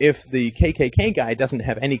 if the KKK guy doesn't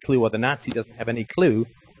have any clue, or the Nazi doesn't have any clue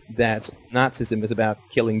that Nazism is about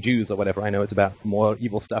killing Jews or whatever, I know it's about more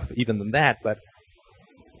evil stuff even than that, but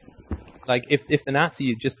like if the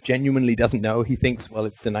Nazi just genuinely doesn't know, he thinks, well,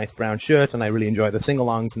 it's a nice brown shirt and I really enjoy the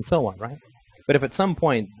sing-alongs and so on, right? But if at some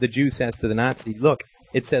point the Jew says to the Nazi, look,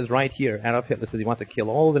 it says right here, Adolf Hitler says he wants to kill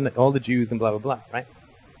all the Jews and blah, blah, blah, right?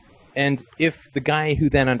 And if the guy who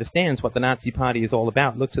then understands what the Nazi party is all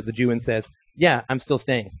about looks at the Jew and says, yeah, I'm still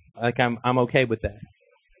staying. Like, I'm okay with that.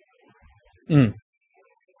 Mm.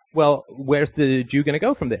 Well, where's the Jew going to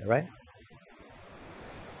go from there, right?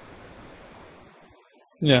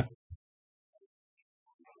 Yeah.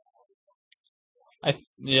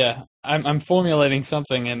 I'm formulating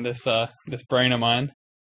something in this brain of mine.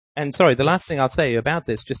 And sorry, the last thing I'll say about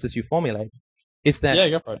this, just as you formulate, is that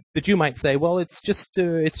go for it. The Jew might say, well, it's just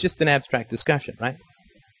an abstract discussion, right?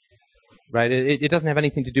 Right? It doesn't have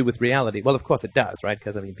anything to do with reality. Well, of course it does, right?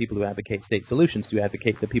 Because, I mean, people who advocate state solutions do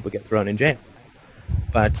advocate that people get thrown in jail.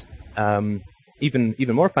 But even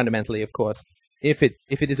more fundamentally, of course, if it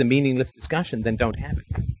is a meaningless discussion, then don't have it.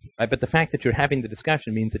 Right? But the fact that you're having the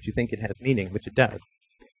discussion means that you think it has meaning, which it does.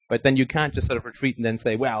 But then you can't just sort of retreat and then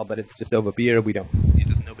say, well, but it's just over beer.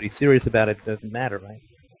 Nobody's serious about it. It doesn't matter, right?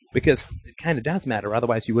 Because it kind of does matter.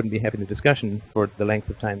 Otherwise, you wouldn't be having the discussion for the length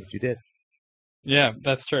of time that you did. Yeah,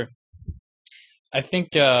 that's true. I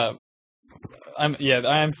think I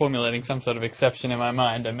am formulating some sort of exception in my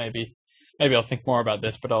mind, and maybe I'll think more about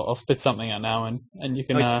this. But I'll spit something out now, and you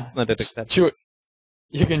can chew it.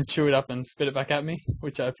 You can chew it up and spit it back at me,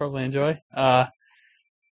 which I probably enjoy.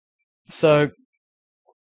 So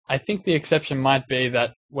I think the exception might be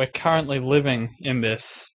that we're currently living in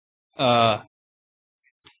this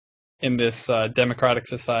democratic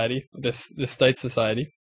society, this state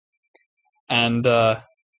society, and the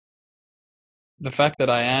fact that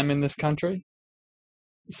I am in this country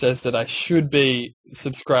says that I should be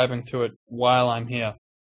subscribing to it while I'm here.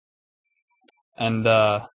 And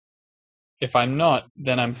if I'm not,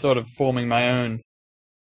 then I'm sort of forming my own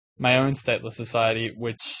stateless society,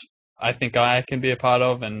 which I think I can be a part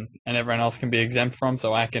of, and everyone else can be exempt from,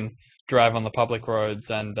 so I can drive on the public roads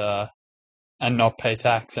and not pay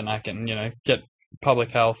tax, and I can, get public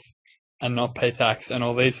health and not pay tax and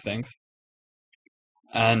all these things.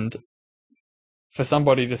 And for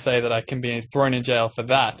somebody to say that I can be thrown in jail for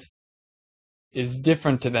that is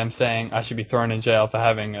different to them saying I should be thrown in jail for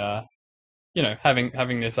having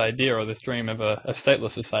having this idea or this dream of a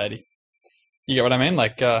stateless society. You get what I mean?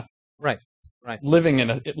 Like, right. Living in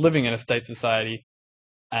a state society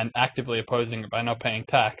and actively opposing it by not paying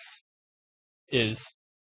tax is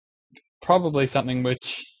probably something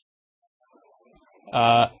which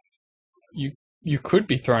you could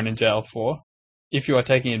be thrown in jail for if you are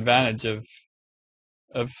taking advantage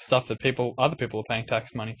of stuff that other people are paying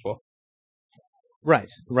tax money for.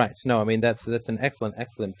 Right. No, I mean that's an excellent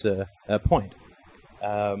point.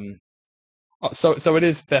 So it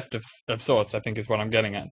is theft of sorts, I think, is what I'm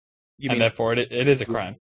getting at, therefore it is a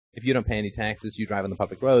crime. If you don't pay any taxes, you drive on the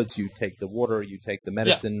public roads, you take the water, you take the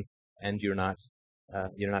medicine, and you're not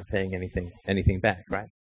paying anything back, right?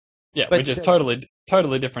 Yeah, which is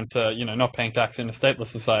totally different to not paying tax in a stateless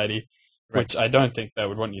society, which I don't think they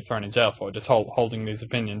would want you thrown in jail for, just holding these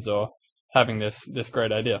opinions or having this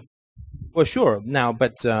great idea. Well, sure. Now,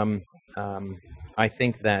 but I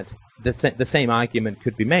think that the same argument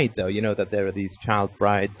could be made, though, that there are these child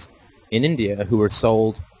brides in India who are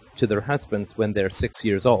sold to their husbands when they're 6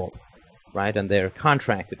 years old, right? And they're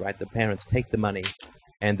contracted, right? The parents take the money,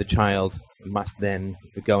 and the child must then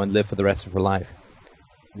go and live for the rest of her life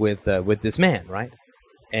with this man, right?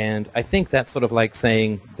 And I think that's sort of like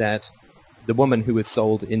saying that the woman who is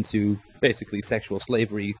sold into basically sexual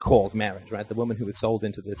slavery called marriage, right? The woman who is sold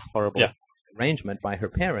into this horrible arrangement by her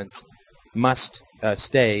parents must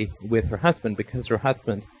stay with her husband because her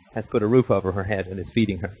husband has put a roof over her head and is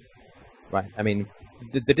feeding her, right? I mean,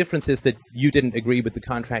 the difference is that you didn't agree with the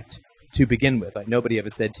contract to begin with. Like, nobody ever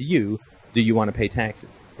said to you, do you want to pay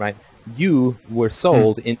taxes, right? You were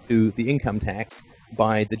sold into the income tax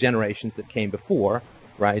by the generations that came before,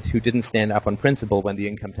 right, who didn't stand up on principle when the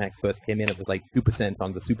income tax first came in. It was like 2%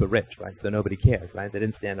 on the super rich, right? So nobody cared, right? They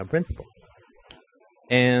didn't stand on principle.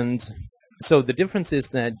 And so the difference is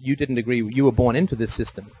that you didn't agree. You were born into this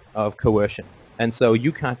system of coercion. And so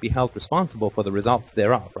you can't be held responsible for the results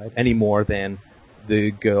thereof, right, any more than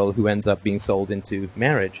the girl who ends up being sold into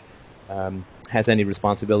marriage has any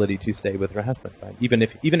responsibility to stay with her husband, right? Even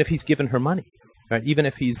if he's given her money, right? Even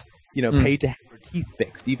if he's paid to have her teeth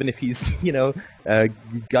fixed, even if he's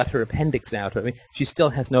got her appendix out. I mean, she still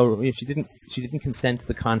has no. She didn't consent to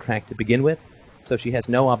the contract to begin with, so she has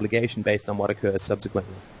no obligation based on what occurs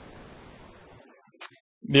subsequently.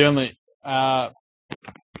 The only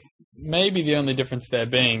maybe the only difference there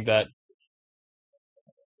being that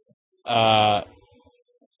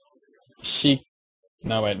she.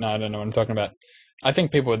 No, wait, no, I don't know what I'm talking about. I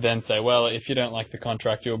think people would then say, well, if you don't like the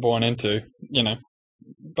contract you were born into,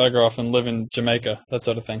 bugger off and live in Jamaica, that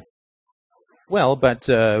sort of thing. Well, but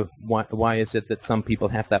why is it that some people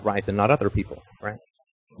have that right and not other people, right?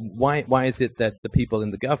 Why is it that the people in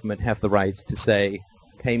the government have the right to say,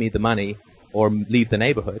 pay me the money or leave the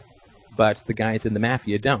neighborhood, but the guys in the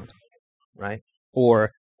mafia don't, right? Or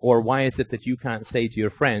why is it that you can't say to your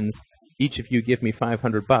friends, each of you give me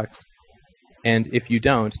 $500, and if you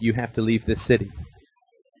don't, you have to leave this city?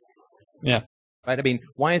 Yeah. Right? I mean,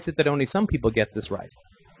 why is it that only some people get this right?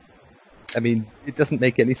 I mean, it doesn't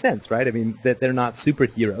make any sense, right? I mean, that they're not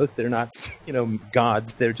superheroes, they're not,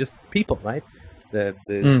 gods, they're just people, right? The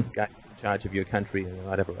guys in charge of your country and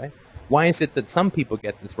whatever, right? Why is it that some people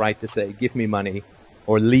get this right to say, give me money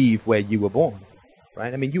or leave where you were born,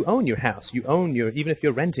 right? I mean, you own your house, you own even if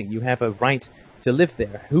you're renting, you have a right to live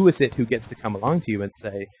there. Who is it who gets to come along to you and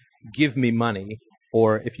say, give me money,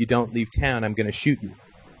 or if you don't leave town, I'm going to shoot you,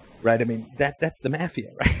 right? I mean, that's the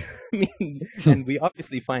mafia, right? I mean, and we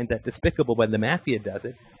obviously find that despicable when the mafia does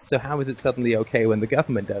it, so how is it suddenly okay when the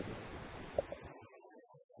government does it?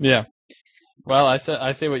 Yeah. Well, I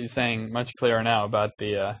see what you're saying much clearer now about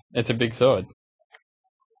it's a big sword.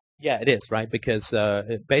 Yeah, it is, right? Because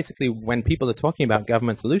basically when people are talking about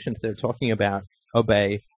government solutions, they're talking about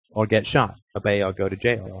obey or get shot, obey or go to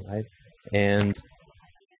jail, right? And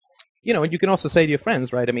and you can also say to your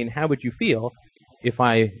friends, right? I mean, how would you feel if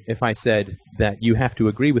I said that you have to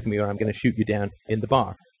agree with me or I'm going to shoot you down in the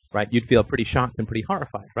bar, right? You'd feel pretty shocked and pretty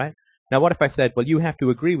horrified, right? Now, what if I said, well, you have to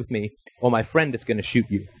agree with me or my friend is going to shoot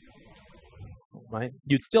you, right?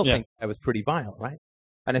 You'd still think I was pretty vile, right?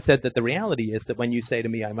 And I said that the reality is that when you say to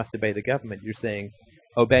me, I must obey the government, you're saying,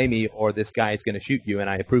 obey me or this guy is going to shoot you, and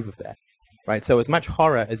I approve of that, right? So as much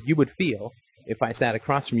horror as you would feel if I sat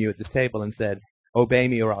across from you at this table and said, obey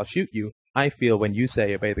me or I'll shoot you, I feel when you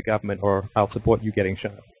say obey the government or I'll support you getting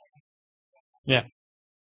shot. Yeah.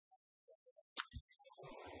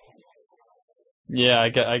 Yeah, I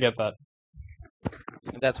get that.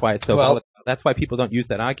 And that's why it's so volatile. That's why people don't use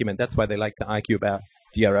that argument. That's why they like to argue about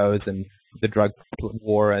DROs and the drug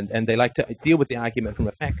war, and they like to deal with the argument from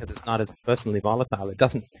effect because it's not as personally volatile. It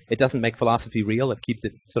doesn't make philosophy real. It keeps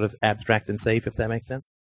it sort of abstract and safe, if that makes sense.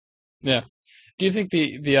 Yeah. Do you think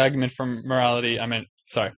the argument from morality, I mean,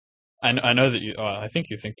 sorry, I know that I think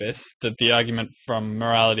you think this, that the argument from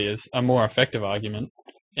morality is a more effective argument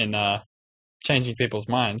in changing people's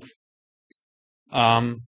minds.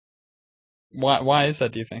 Why is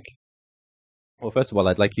that, do you think? Well, first of all,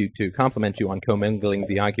 I'd like to compliment you on commingling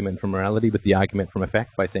the argument from morality with the argument from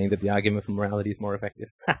effect by saying that the argument from morality is more effective.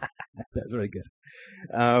 That's very good.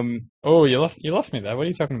 Oh, you lost me there. What are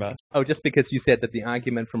you talking about? Oh, just because you said that the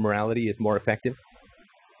argument from morality is more effective,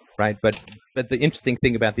 right? But the interesting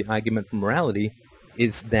thing about the argument from morality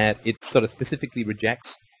is that it sort of specifically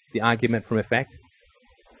rejects the argument from effect,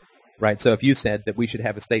 right? So if you said that we should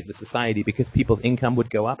have a stateless society because people's income would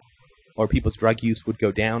go up, or people's drug use would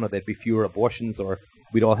go down, or there'd be fewer abortions, or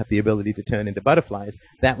we'd all have the ability to turn into butterflies,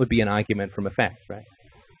 that would be an argument from effect, right?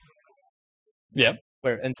 Yep.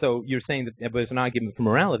 And so you're saying that there's an argument for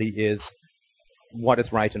morality is what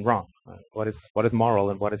is right and wrong, right? What is moral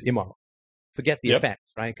and what is immoral. Forget the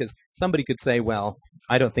effects, right? Because somebody could say, well,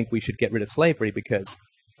 I don't think we should get rid of slavery because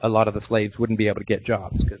a lot of the slaves wouldn't be able to get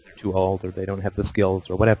jobs because they're too old or they don't have the skills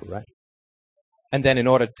or whatever, right? And then in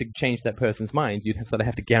order to change that person's mind, you'd sort of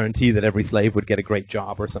have to guarantee that every slave would get a great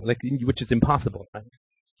job or something, which is impossible, right?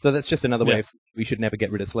 So that's just another way of saying we should never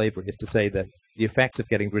get rid of slavery, is to say that the effects of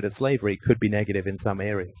getting rid of slavery could be negative in some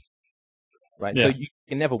areas, right? So you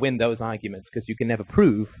can never win those arguments because you can never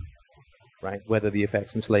prove, right, whether the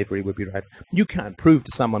effects from slavery would be right. You can't prove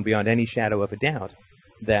to someone beyond any shadow of a doubt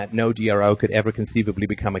that no DRO could ever conceivably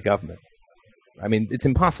become a government. I mean, it's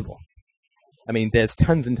impossible. I mean, there's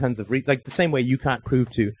tons and tons of like the same way you can't prove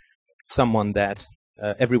to someone that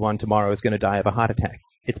everyone tomorrow is going to die of a heart attack.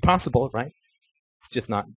 It's possible, right? It's just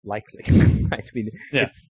not likely. Right? I mean,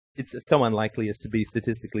 it's so unlikely as to be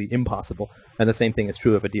statistically impossible, and the same thing is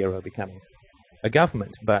true of a DRO becoming a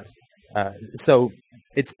government. But so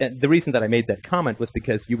it's the reason that I made that comment was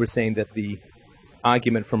because you were saying that the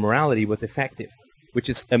argument for morality was effective, which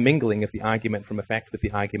is a mingling of the argument from effect with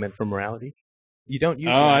the argument for morality. You don't use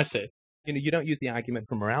I see. You don't use the argument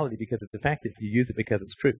for morality because it's effective. You use it because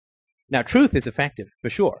it's true. Now, truth is effective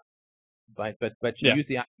for sure, right? But you use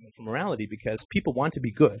the argument for morality because people want to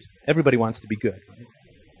be good. Everybody wants to be good,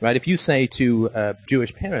 right? If you say to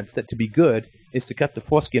Jewish parents that to be good is to cut the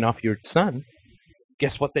foreskin off your son,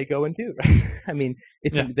 guess what they go and do? Right? I mean,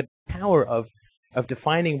 it's the power of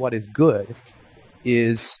defining what is good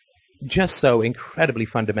is just so incredibly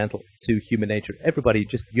fundamental to human nature. Everybody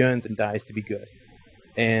just yearns and dies to be good.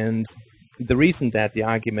 And the reason that the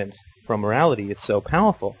argument for morality is so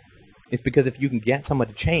powerful is because if you can get someone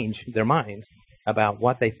to change their mind about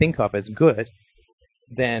what they think of as good,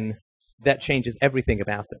 then that changes everything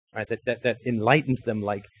about them, right? That enlightens them.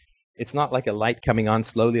 Like, it's not like a light coming on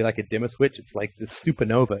slowly like a dimmer switch. It's like this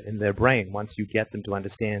supernova in their brain once you get them to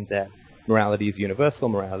understand that morality is universal,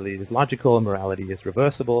 morality is logical, morality is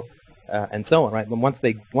reversible, and so on, right? And once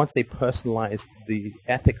they personalize the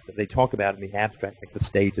ethics that they talk about in the abstract, like the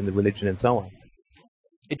state and the religion and so on,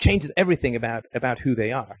 it changes everything about who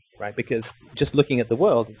they are, right? Because just looking at the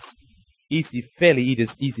world, it's fairly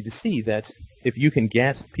easy to see that if you can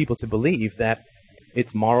get people to believe that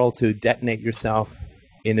it's moral to detonate yourself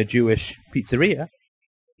in a Jewish pizzeria,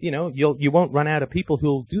 you won't run out of people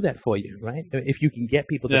who'll do that for you, right? If you can get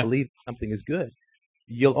people to believe something is good,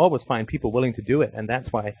 you'll always find people willing to do it, and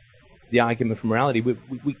that's why the argument for morality,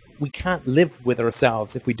 we can't live with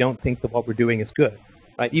ourselves if we don't think that what we're doing is good,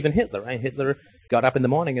 right? Even Hitler, right? Hitler got up in the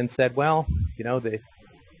morning and said, well,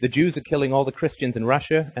 the Jews are killing all the Christians in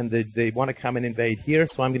Russia, and they want to come and invade here,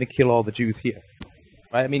 so I'm going to kill all the Jews here.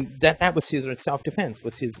 Right? I mean, that was his self-defense,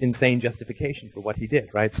 was his insane justification for what he did,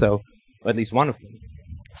 right? So, or at least one of them.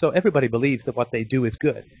 So everybody believes that what they do is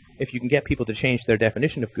good. If you can get people to change their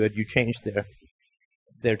definition of good, you change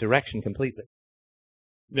their direction completely.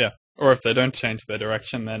 Yeah. Or if they don't change their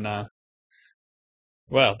direction, then,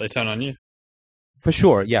 they turn on you. For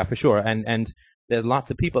sure, yeah, for sure. And there's lots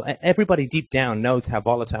of people. Everybody deep down knows how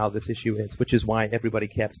volatile this issue is, which is why everybody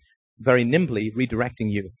kept very nimbly redirecting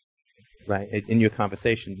you, right, in your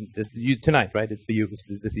conversation. Tonight, right? It's for you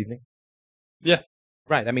this evening? Yeah.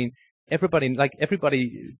 Right. I mean, everybody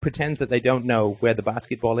pretends that they don't know where the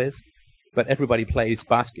basketball is, but everybody plays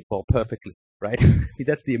basketball perfectly, right?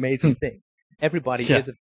 That's the amazing thing. Everybody is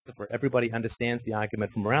a philosopher. Everybody understands the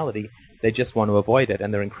argument for morality. They just want to avoid it,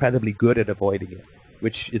 and they're incredibly good at avoiding it,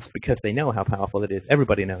 which is because they know how powerful it is.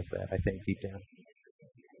 Everybody knows that, I think, deep down.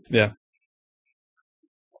 Yeah.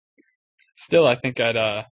 Still, I think in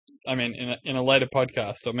a later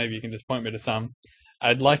podcast, or maybe you can just point me to some,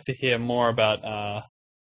 I'd like to hear more about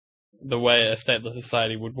the way a stateless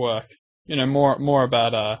society would work. More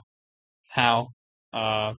about how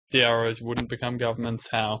DROs wouldn't become governments,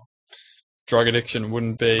 how drug addiction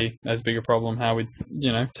wouldn't be as big a problem, how we'd,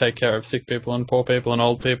 take care of sick people and poor people and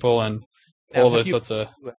old people and all those sorts of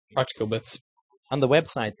practical bits. On the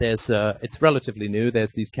website, there's it's relatively new.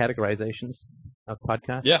 There's these categorizations of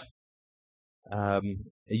podcasts. Yeah.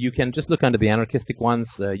 You can just look under the anarchistic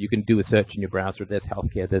ones. You can do a search in your browser. There's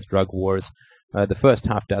healthcare. There's drug wars. The first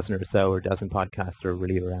half dozen or so, or dozen podcasts are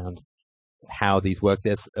really around how these work.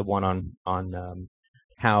 There's one on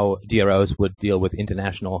how DROs would deal with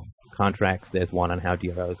international contracts. There's one on how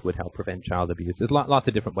DROs would help prevent child abuse. There's lots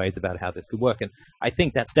of different ways about how this could work, and I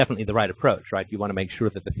think that's definitely the right approach, right? You want to make sure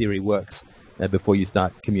that the theory works before you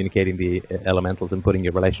start communicating the elementals and putting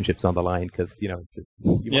your relationships on the line, because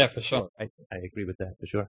yeah, for sure. I agree with that for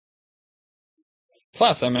sure.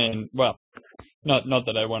 Plus, I mean, well, not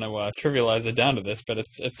that I want to trivialize it down to this, but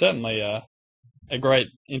it's certainly a great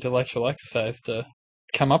intellectual exercise to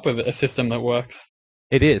come up with a system that works.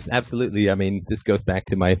 It is, absolutely. I mean, this goes back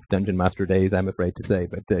to my Dungeon Master days, I'm afraid to say.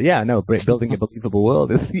 But building a believable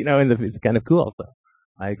world is, it's kind of cool. So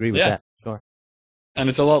I agree with that. Sure. And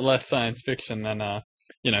it's a lot less science fiction than,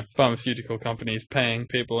 pharmaceutical companies paying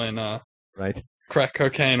people in right. crack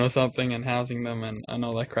cocaine or something and housing them and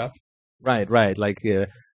all that crap. Right. Like the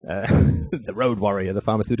Road Warrior, the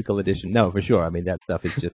pharmaceutical edition. No, for sure. I mean, that stuff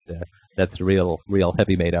is just, that's real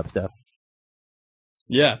heavy made up stuff.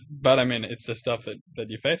 Yeah, but I mean, it's the stuff that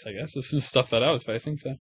you face, I guess. This is stuff that I was facing,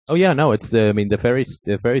 so. Oh yeah, no, it's the fairy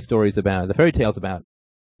tales about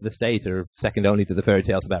the state are second only to the fairy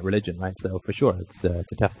tales about religion, right? So for sure, it's a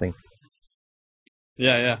tough thing.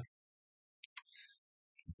 Yeah.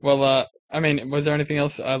 Well, I mean, was there anything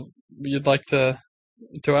else you'd like to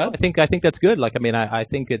add? I think that's good. Like, I mean, I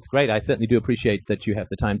think it's great. I certainly do appreciate that you have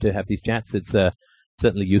the time to have these chats. It's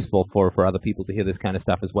certainly useful for other people to hear this kind of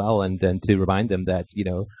stuff as well, and to remind them that,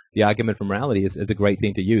 the argument for morality is a great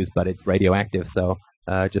thing to use, but it's radioactive, so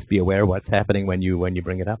just be aware of what's happening when you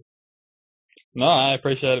bring it up. No, I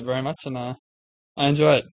appreciate it very much, and I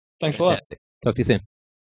enjoy it. Thanks a lot. Talk to you soon.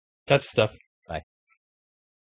 Catch stuff.